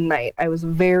admission night, I was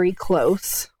very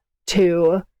close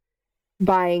to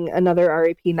buying another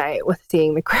R.I.P. night with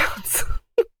seeing the crowds.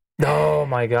 Oh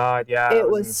my God, yeah. It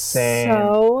was insane.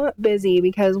 so busy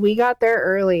because we got there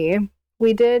early.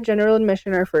 we did general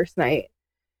admission our first night,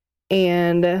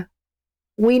 and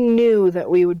we knew that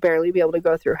we would barely be able to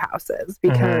go through houses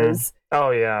because oh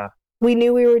yeah, we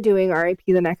knew we were doing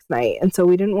R.I.P. the next night, and so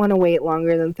we didn't want to wait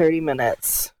longer than 30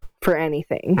 minutes for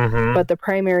anything. But the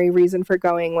primary reason for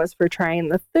going was for trying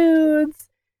the foods,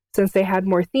 since they had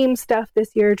more theme stuff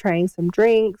this year, trying some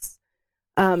drinks.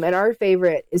 And our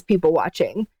favorite is people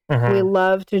watching. We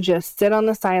love to just sit on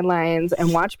the sidelines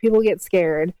and watch people get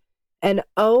scared. And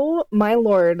oh my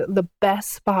Lord, the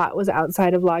best spot was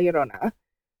outside of La Llorona.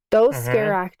 Those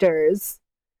scare actors,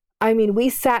 I mean, we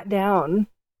sat down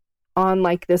on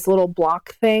like this little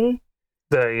block thing.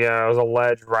 It was a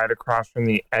ledge right across from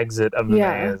the exit of the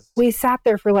maze. We sat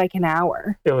there for like an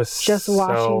hour. It was just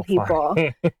watching people.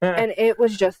 And it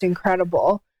was just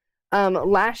incredible.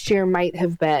 Last year might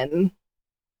have been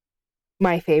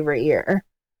my favorite year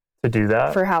to do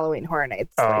that for Halloween Horror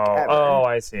Nights. Ever. Oh,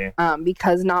 I see.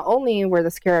 Because not only were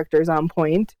the scare actors on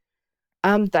point,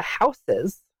 the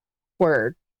houses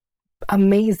were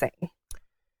amazing.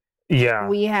 Yeah.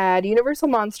 We had Universal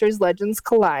Monsters Legends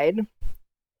Collide.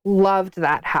 Loved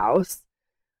that house.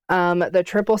 The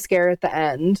triple scare at the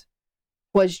end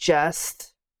was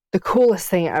just the coolest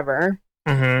thing ever.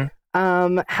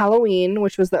 Halloween,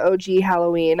 which was the OG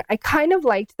Halloween. I kind of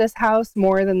liked this house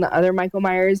more than the other Michael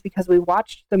Myers because we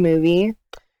watched the movie.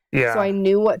 Yeah. So I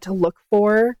knew what to look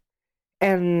for,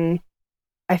 and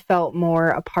I felt more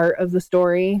a part of the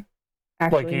story.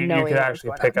 Actually, you could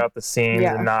actually pick out the scenes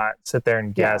and not sit there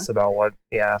and guess about what.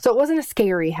 Yeah. So it wasn't a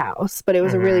scary house, but it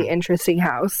was a really interesting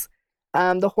house.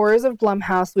 The Horrors of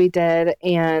Blumhouse we did,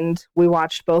 and we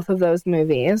watched both of those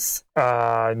movies.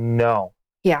 No.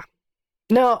 Yeah.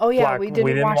 No, oh yeah, we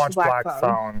didn't watch Black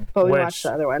Phone, but we watched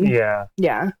the other one. Yeah.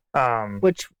 Yeah.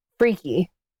 Which,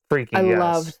 Freaky. I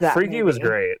loved that Freaky movie. Was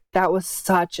great. That was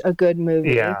such a good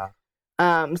movie. Yeah.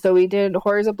 So we did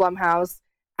Horrors of Blumhouse.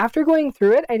 After going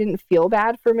through it, I didn't feel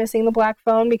bad for missing the Black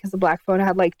Phone because the Black Phone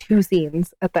had like 2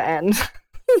 scenes at the end.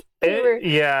 They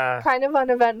were kind of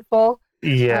uneventful.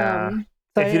 Yeah.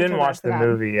 So if you didn't watch the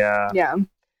movie, Yeah.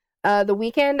 The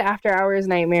Weekend After Hours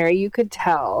Nightmare, you could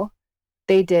tell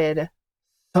they did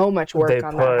so much work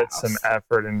on that house. They put some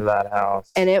effort into that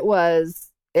house. And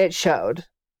it showed.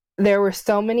 There were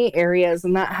so many areas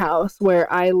in that house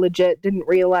where I legit didn't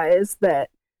realize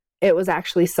that it was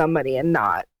actually somebody and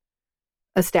not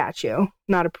a statue,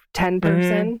 not a pretend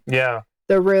person. Yeah.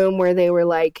 The room where they were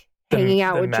like hanging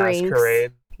out with drinks.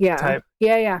 Type.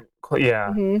 Yeah.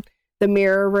 The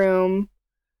mirror room.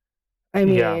 I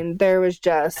mean, there was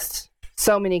just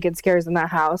so many good scares in that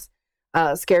house.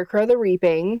 Scarecrow the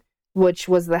Reaping, which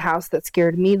was the house that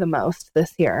scared me the most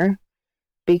this year,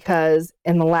 because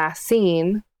in the last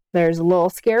scene, there's a little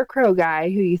scarecrow guy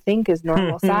who you think is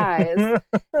normal size, and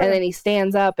then he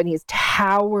stands up and he's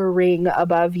towering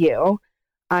above you.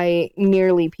 I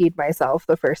nearly peed myself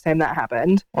the first time that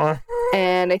happened.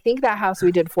 And I think that house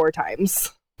we did 4 times.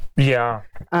 Yeah.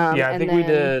 I think we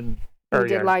did. We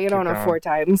did La Llorona 4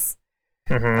 times.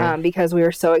 Because we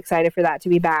were so excited for that to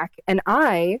be back. And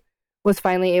I was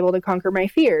finally able to conquer my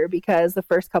fear because the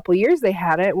first couple years they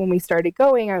had it, when we started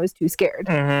going, I was too scared.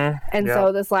 And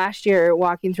so this last year,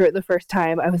 walking through it the first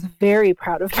time, I was very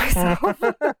proud of myself.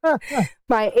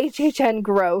 My HHN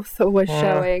growth was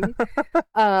showing.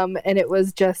 And it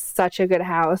was just such a good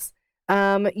house.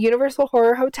 Universal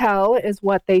Horror Hotel is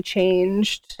what they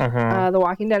changed the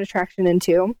Walking Dead attraction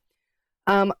into.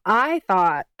 I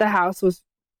thought the house was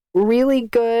really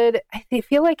good. I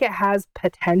feel like it has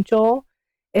potential.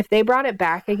 If they brought it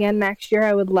back again next year,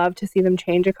 I would love to see them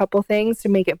change a couple things to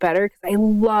make it better, because I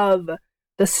love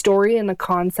the story and the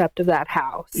concept of that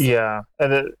house. Yeah,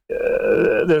 and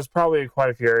there's probably quite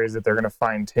a few areas that they're going to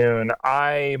fine tune.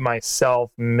 I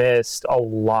myself missed a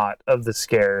lot of the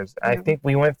scares. I think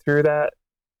we went through that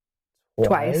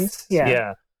twice.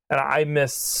 Yeah, and I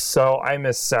missed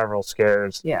several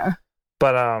scares. Yeah,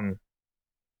 but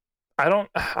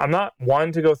I'm not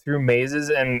one to go through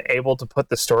mazes and able to put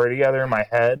the story together in my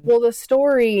head. Well, the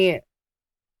story,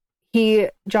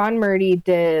 John Murdy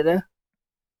did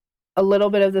a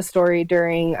little bit of the story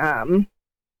during,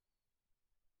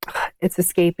 it's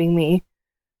escaping me,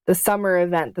 the summer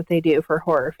event that they do for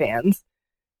horror fans.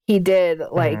 He did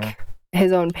like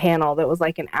his own panel that was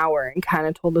like an hour and kind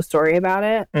of told the story about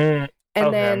it. And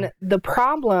then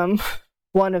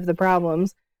one of the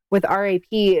problems with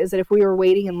R.I.P. is that if we were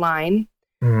waiting in line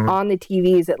on the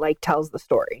TVs, it like tells the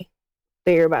story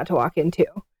that you're about to walk into.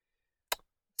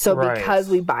 So because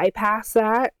we bypassed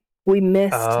that, we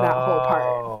missed that whole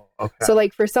part. Okay. So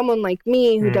like for someone like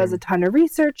me who does a ton of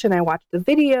research and I watch the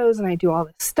videos and I do all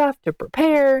this stuff to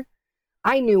prepare,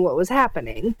 I knew what was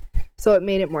happening. So it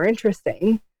made it more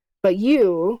interesting. But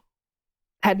you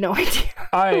had no idea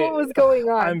what was going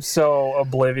on. I'm so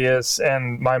oblivious,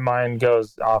 and my mind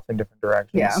goes off in different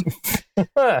directions.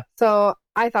 Yeah. So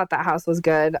I thought that house was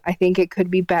good. I think it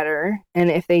could be better. And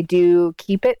if they do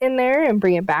keep it in there and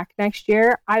bring it back next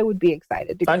year, I would be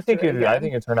excited to go I think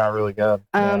it turned out really good.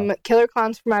 Killer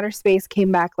Clowns from Outer Space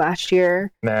came back last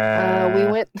year. Nah.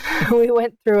 We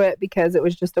went through it because it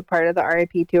was just a part of the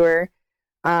R.I.P. tour.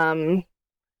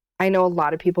 I know a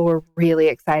lot of people were really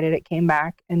excited it came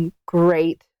back, and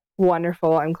great,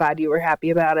 wonderful. I'm glad you were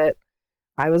happy about it.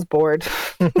 I was bored.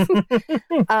 And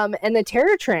the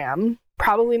Terror Tram,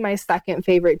 probably my second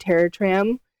favorite Terror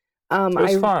Tram. It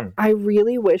was fun. I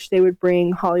really wish they would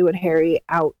bring Hollywood Harry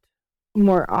out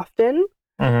more often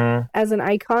as an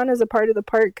icon, as a part of the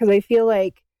park, because I feel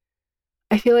like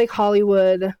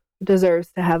Hollywood deserves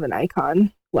to have an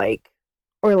icon like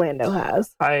Orlando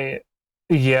has.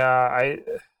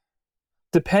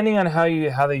 Depending on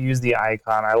how they use the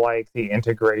icon, I like the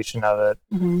integration of it.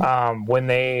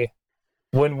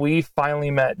 When we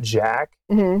finally met Jack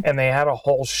and they had a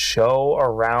whole show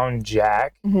around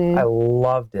Jack, I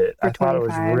loved it. I thought it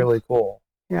was really cool.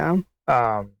 Yeah.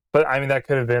 But I mean, that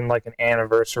could have been like an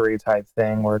anniversary type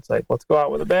thing where it's like, let's go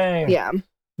out with a bang. Yeah.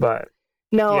 But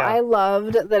no, yeah. I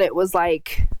loved that it was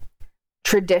like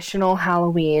traditional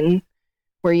Halloween,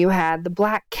 where you had the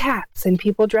black cats and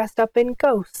people dressed up in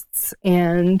ghosts,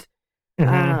 and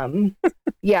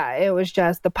yeah, it was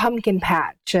just the pumpkin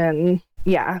patch, and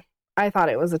yeah, I thought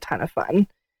it was a ton of fun.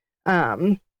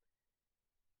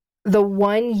 The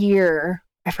 1 year,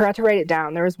 I forgot to write it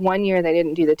down, there was 1 year they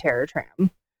didn't do the Terror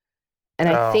Tram, and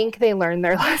I think they learned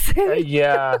their lesson.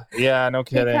 Yeah, no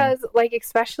kidding. Because like,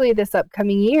 especially this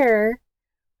upcoming year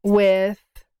with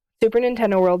Super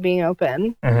Nintendo World being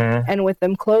open, and with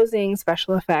them closing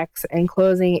special effects and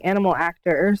closing animal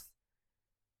actors.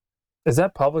 Is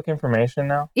that public information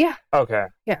now? Yeah. Okay.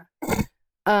 Yeah.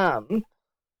 I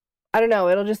don't know.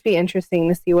 It'll just be interesting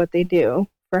to see what they do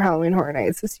for Halloween Horror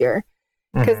Nights this year.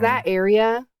 Because that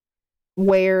area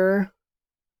where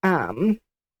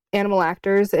Animal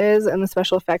Actors is and the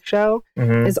special effects show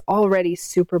is already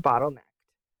super bottlenecked.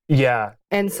 Yeah.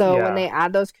 And so when they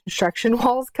add those construction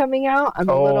walls coming out, I'm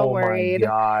a little worried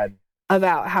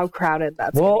about how crowded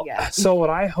that's going to get. So what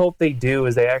I hope they do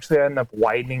is they actually end up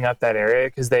widening up that area,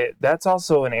 because that's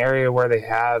also an area where they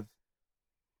have,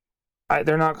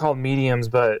 they're not called mediums,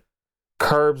 but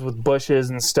curbs with bushes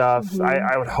and stuff.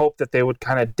 I would hope that they would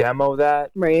kind of demo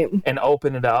that and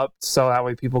open it up so that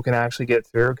way people can actually get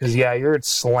through, because you're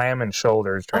slamming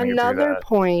shoulders trying to get through that. Another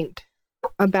point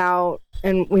about,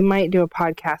 and we might do a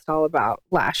podcast all about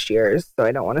last year's, so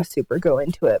I don't want to super go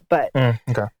into it, but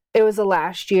it was the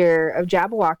last year of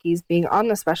Jabberwockies being on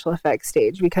the special effects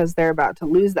stage because they're about to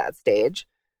lose that stage.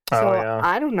 So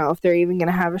I don't know if they're even going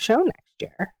to have a show next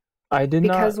year. I did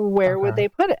not. Because where would they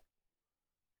put it?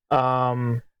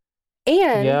 And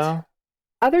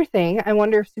other thing, I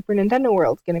wonder if Super Nintendo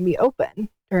World's going to be open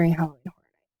during Halloween Horror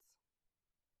Nights.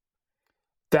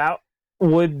 That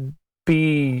would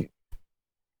be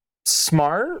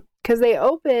smart, because they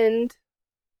opened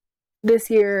this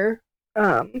year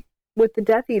with the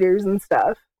Death Eaters and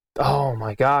stuff. Oh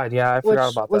my god, yeah, I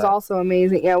forgot about that. Was also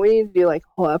amazing. Yeah, we need to do like a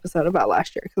whole episode about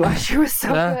last year, because last year was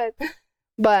so good.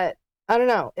 But I don't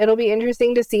know, it'll be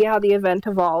interesting to see how the event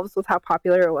evolves with how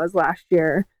popular it was last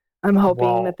year. I'm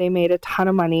hoping that they made a ton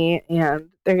of money and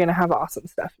they're gonna have awesome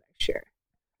stuff next year.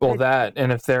 Well, that,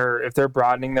 and if they're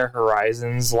broadening their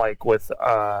horizons, like with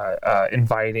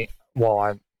inviting,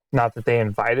 not that they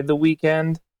invited the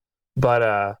weekend,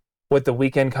 but with the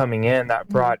weekend coming in, that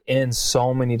brought in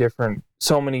so many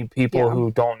people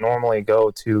who don't normally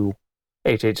go to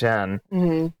HHN.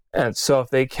 And so if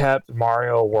they kept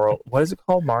Mario World, what is it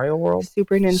called? Mario World?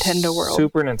 Super Nintendo World.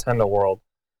 Super Nintendo World.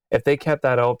 If they kept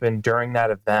that open during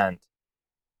that event,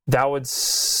 that would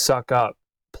suck up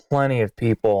plenty of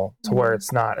people to where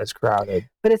it's not as crowded.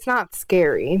 But it's not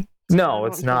scary. No,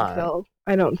 it's not.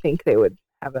 I don't think they would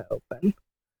have it open.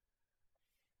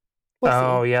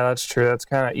 We'll see. Yeah, that's true. That's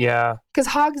kind of, because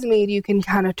Hogsmeade, you can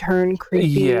kind of turn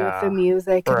creepy with the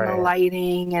music and the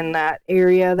lighting and that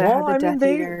area that had the Death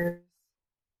Eaters.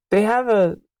 They have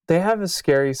a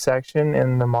scary section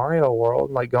in the Mario World,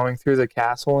 like going through the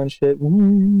castle and shit.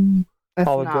 That's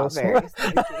not very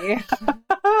spooky.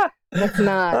 That's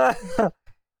not.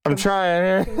 I'm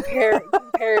trying.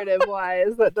 Comparative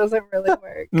wise, that doesn't really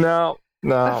work. No.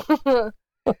 Well,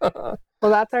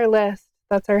 that's our list.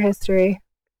 That's our history.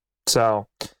 So,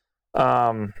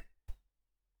 I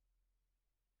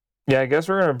guess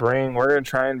we're gonna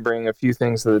try and bring a few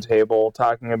things to the table,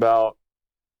 talking about,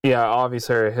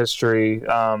 obviously our history.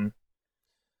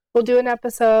 we'll do an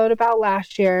episode about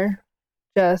last year,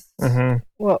 just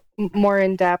more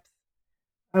in depth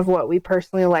of what we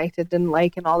personally liked and didn't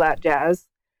like and all that jazz.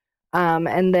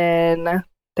 And then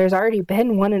there's already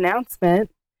been one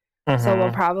announcement, so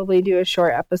we'll probably do a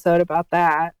short episode about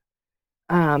that,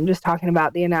 just talking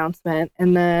about the announcement.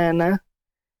 And then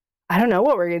I don't know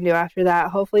what we're going to do after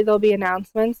that. Hopefully there'll be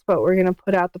announcements, but we're going to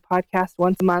put out the podcast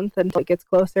once a month until it gets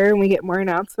closer and we get more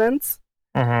announcements.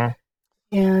 And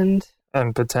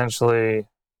potentially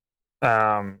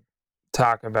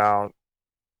talk about,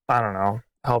 I don't know,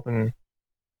 helping,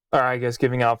 or I guess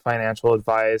giving out financial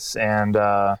advice and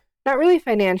not really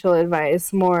financial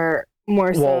advice, more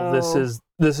so. Well,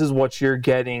 this is what you're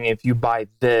getting if you buy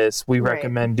this. We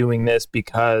recommend doing this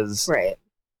because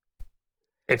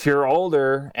if you're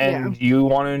older and you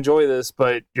want to enjoy this,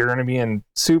 but you're going to be in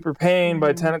super pain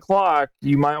by 10 o'clock,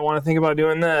 you might want to think about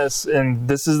doing this, and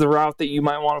this is the route that you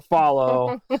might want to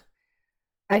follow.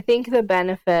 I think one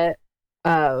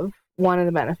of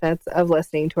the benefits of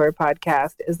listening to our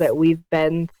podcast is that we've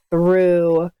been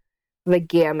through the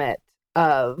gamut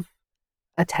of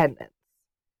attendance.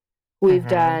 We've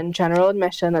done general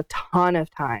admission a ton of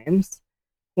times.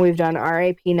 We've done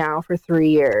R.I.P. now for 3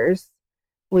 years.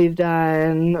 We've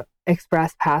done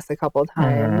Express Pass a couple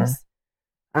times.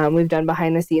 We've done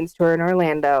behind the scenes tour in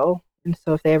Orlando. And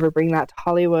so if they ever bring that to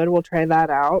Hollywood, we'll try that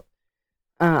out.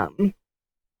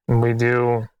 We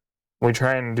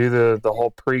try and do the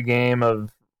whole pregame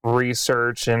of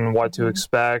research and what to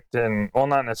expect, and well,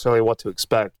 not necessarily what to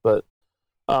expect, but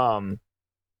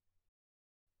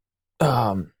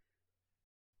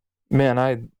man,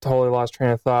 I totally lost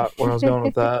train of thought where I was going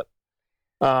with that.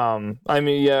 I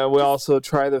mean, yeah, we also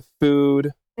try the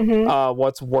food,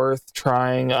 what's worth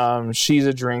trying. She's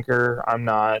a drinker, I'm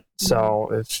not, so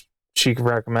if she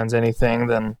recommends anything,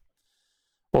 then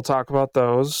we'll talk about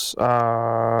those.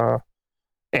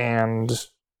 And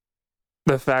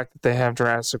the fact that they have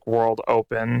Jurassic World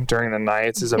open during the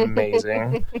nights is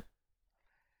amazing.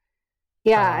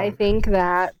 Yeah, I think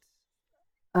that,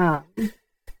 I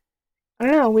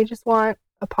don't know, we just want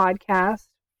a podcast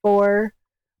for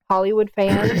Hollywood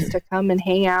fans to come and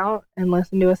hang out and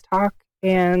listen to us talk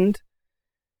and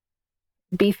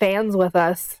be fans with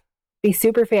us. Be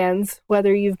super fans,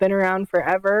 whether you've been around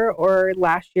forever or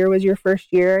last year was your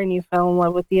first year and you fell in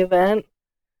love with the event.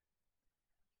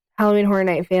 Halloween Horror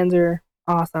Night fans are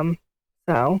awesome.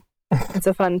 So it's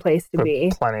a fun place to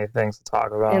be. Plenty of things to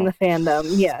talk about. In the fandom,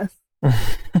 yes.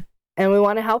 And we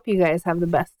want to help you guys have the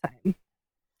best time.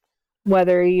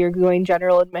 Whether you're going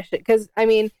general admission. Because, I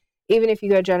mean, even if you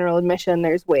go general admission,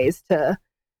 there's ways to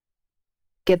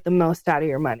get the most out of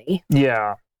your money.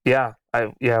 Yeah.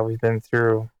 We've been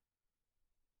through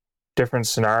different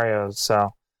scenarios.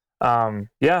 So,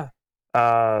 we're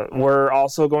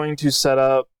also going to set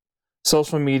up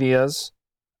social medias.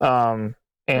 And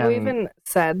we even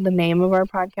said the name of our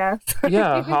podcast.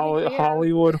 Yeah,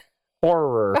 Hollywood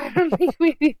Horror. I don't think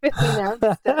we've even announced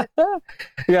it.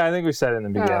 Yeah, I think we said it in the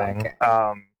beginning.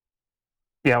 Oh,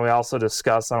 okay. We also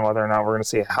discussed on whether or not we're going to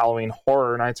see Halloween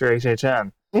Horror Nights or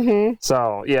HHN.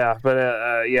 So, yeah, but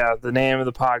the name of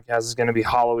the podcast is going to be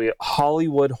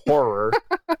Hollywood Horror.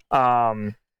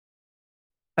 And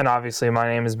obviously my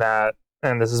name is Matt,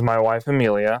 and this is my wife,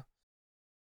 Amelia.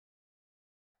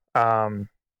 I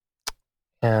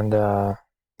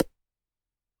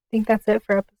think that's it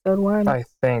for episode 1. I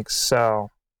think so.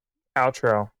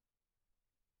 Outro.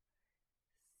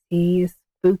 See you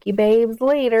spooky babes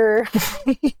later.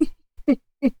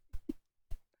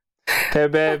 Hey,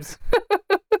 babes.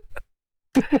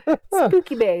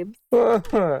 Spooky babes.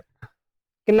 Good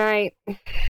night.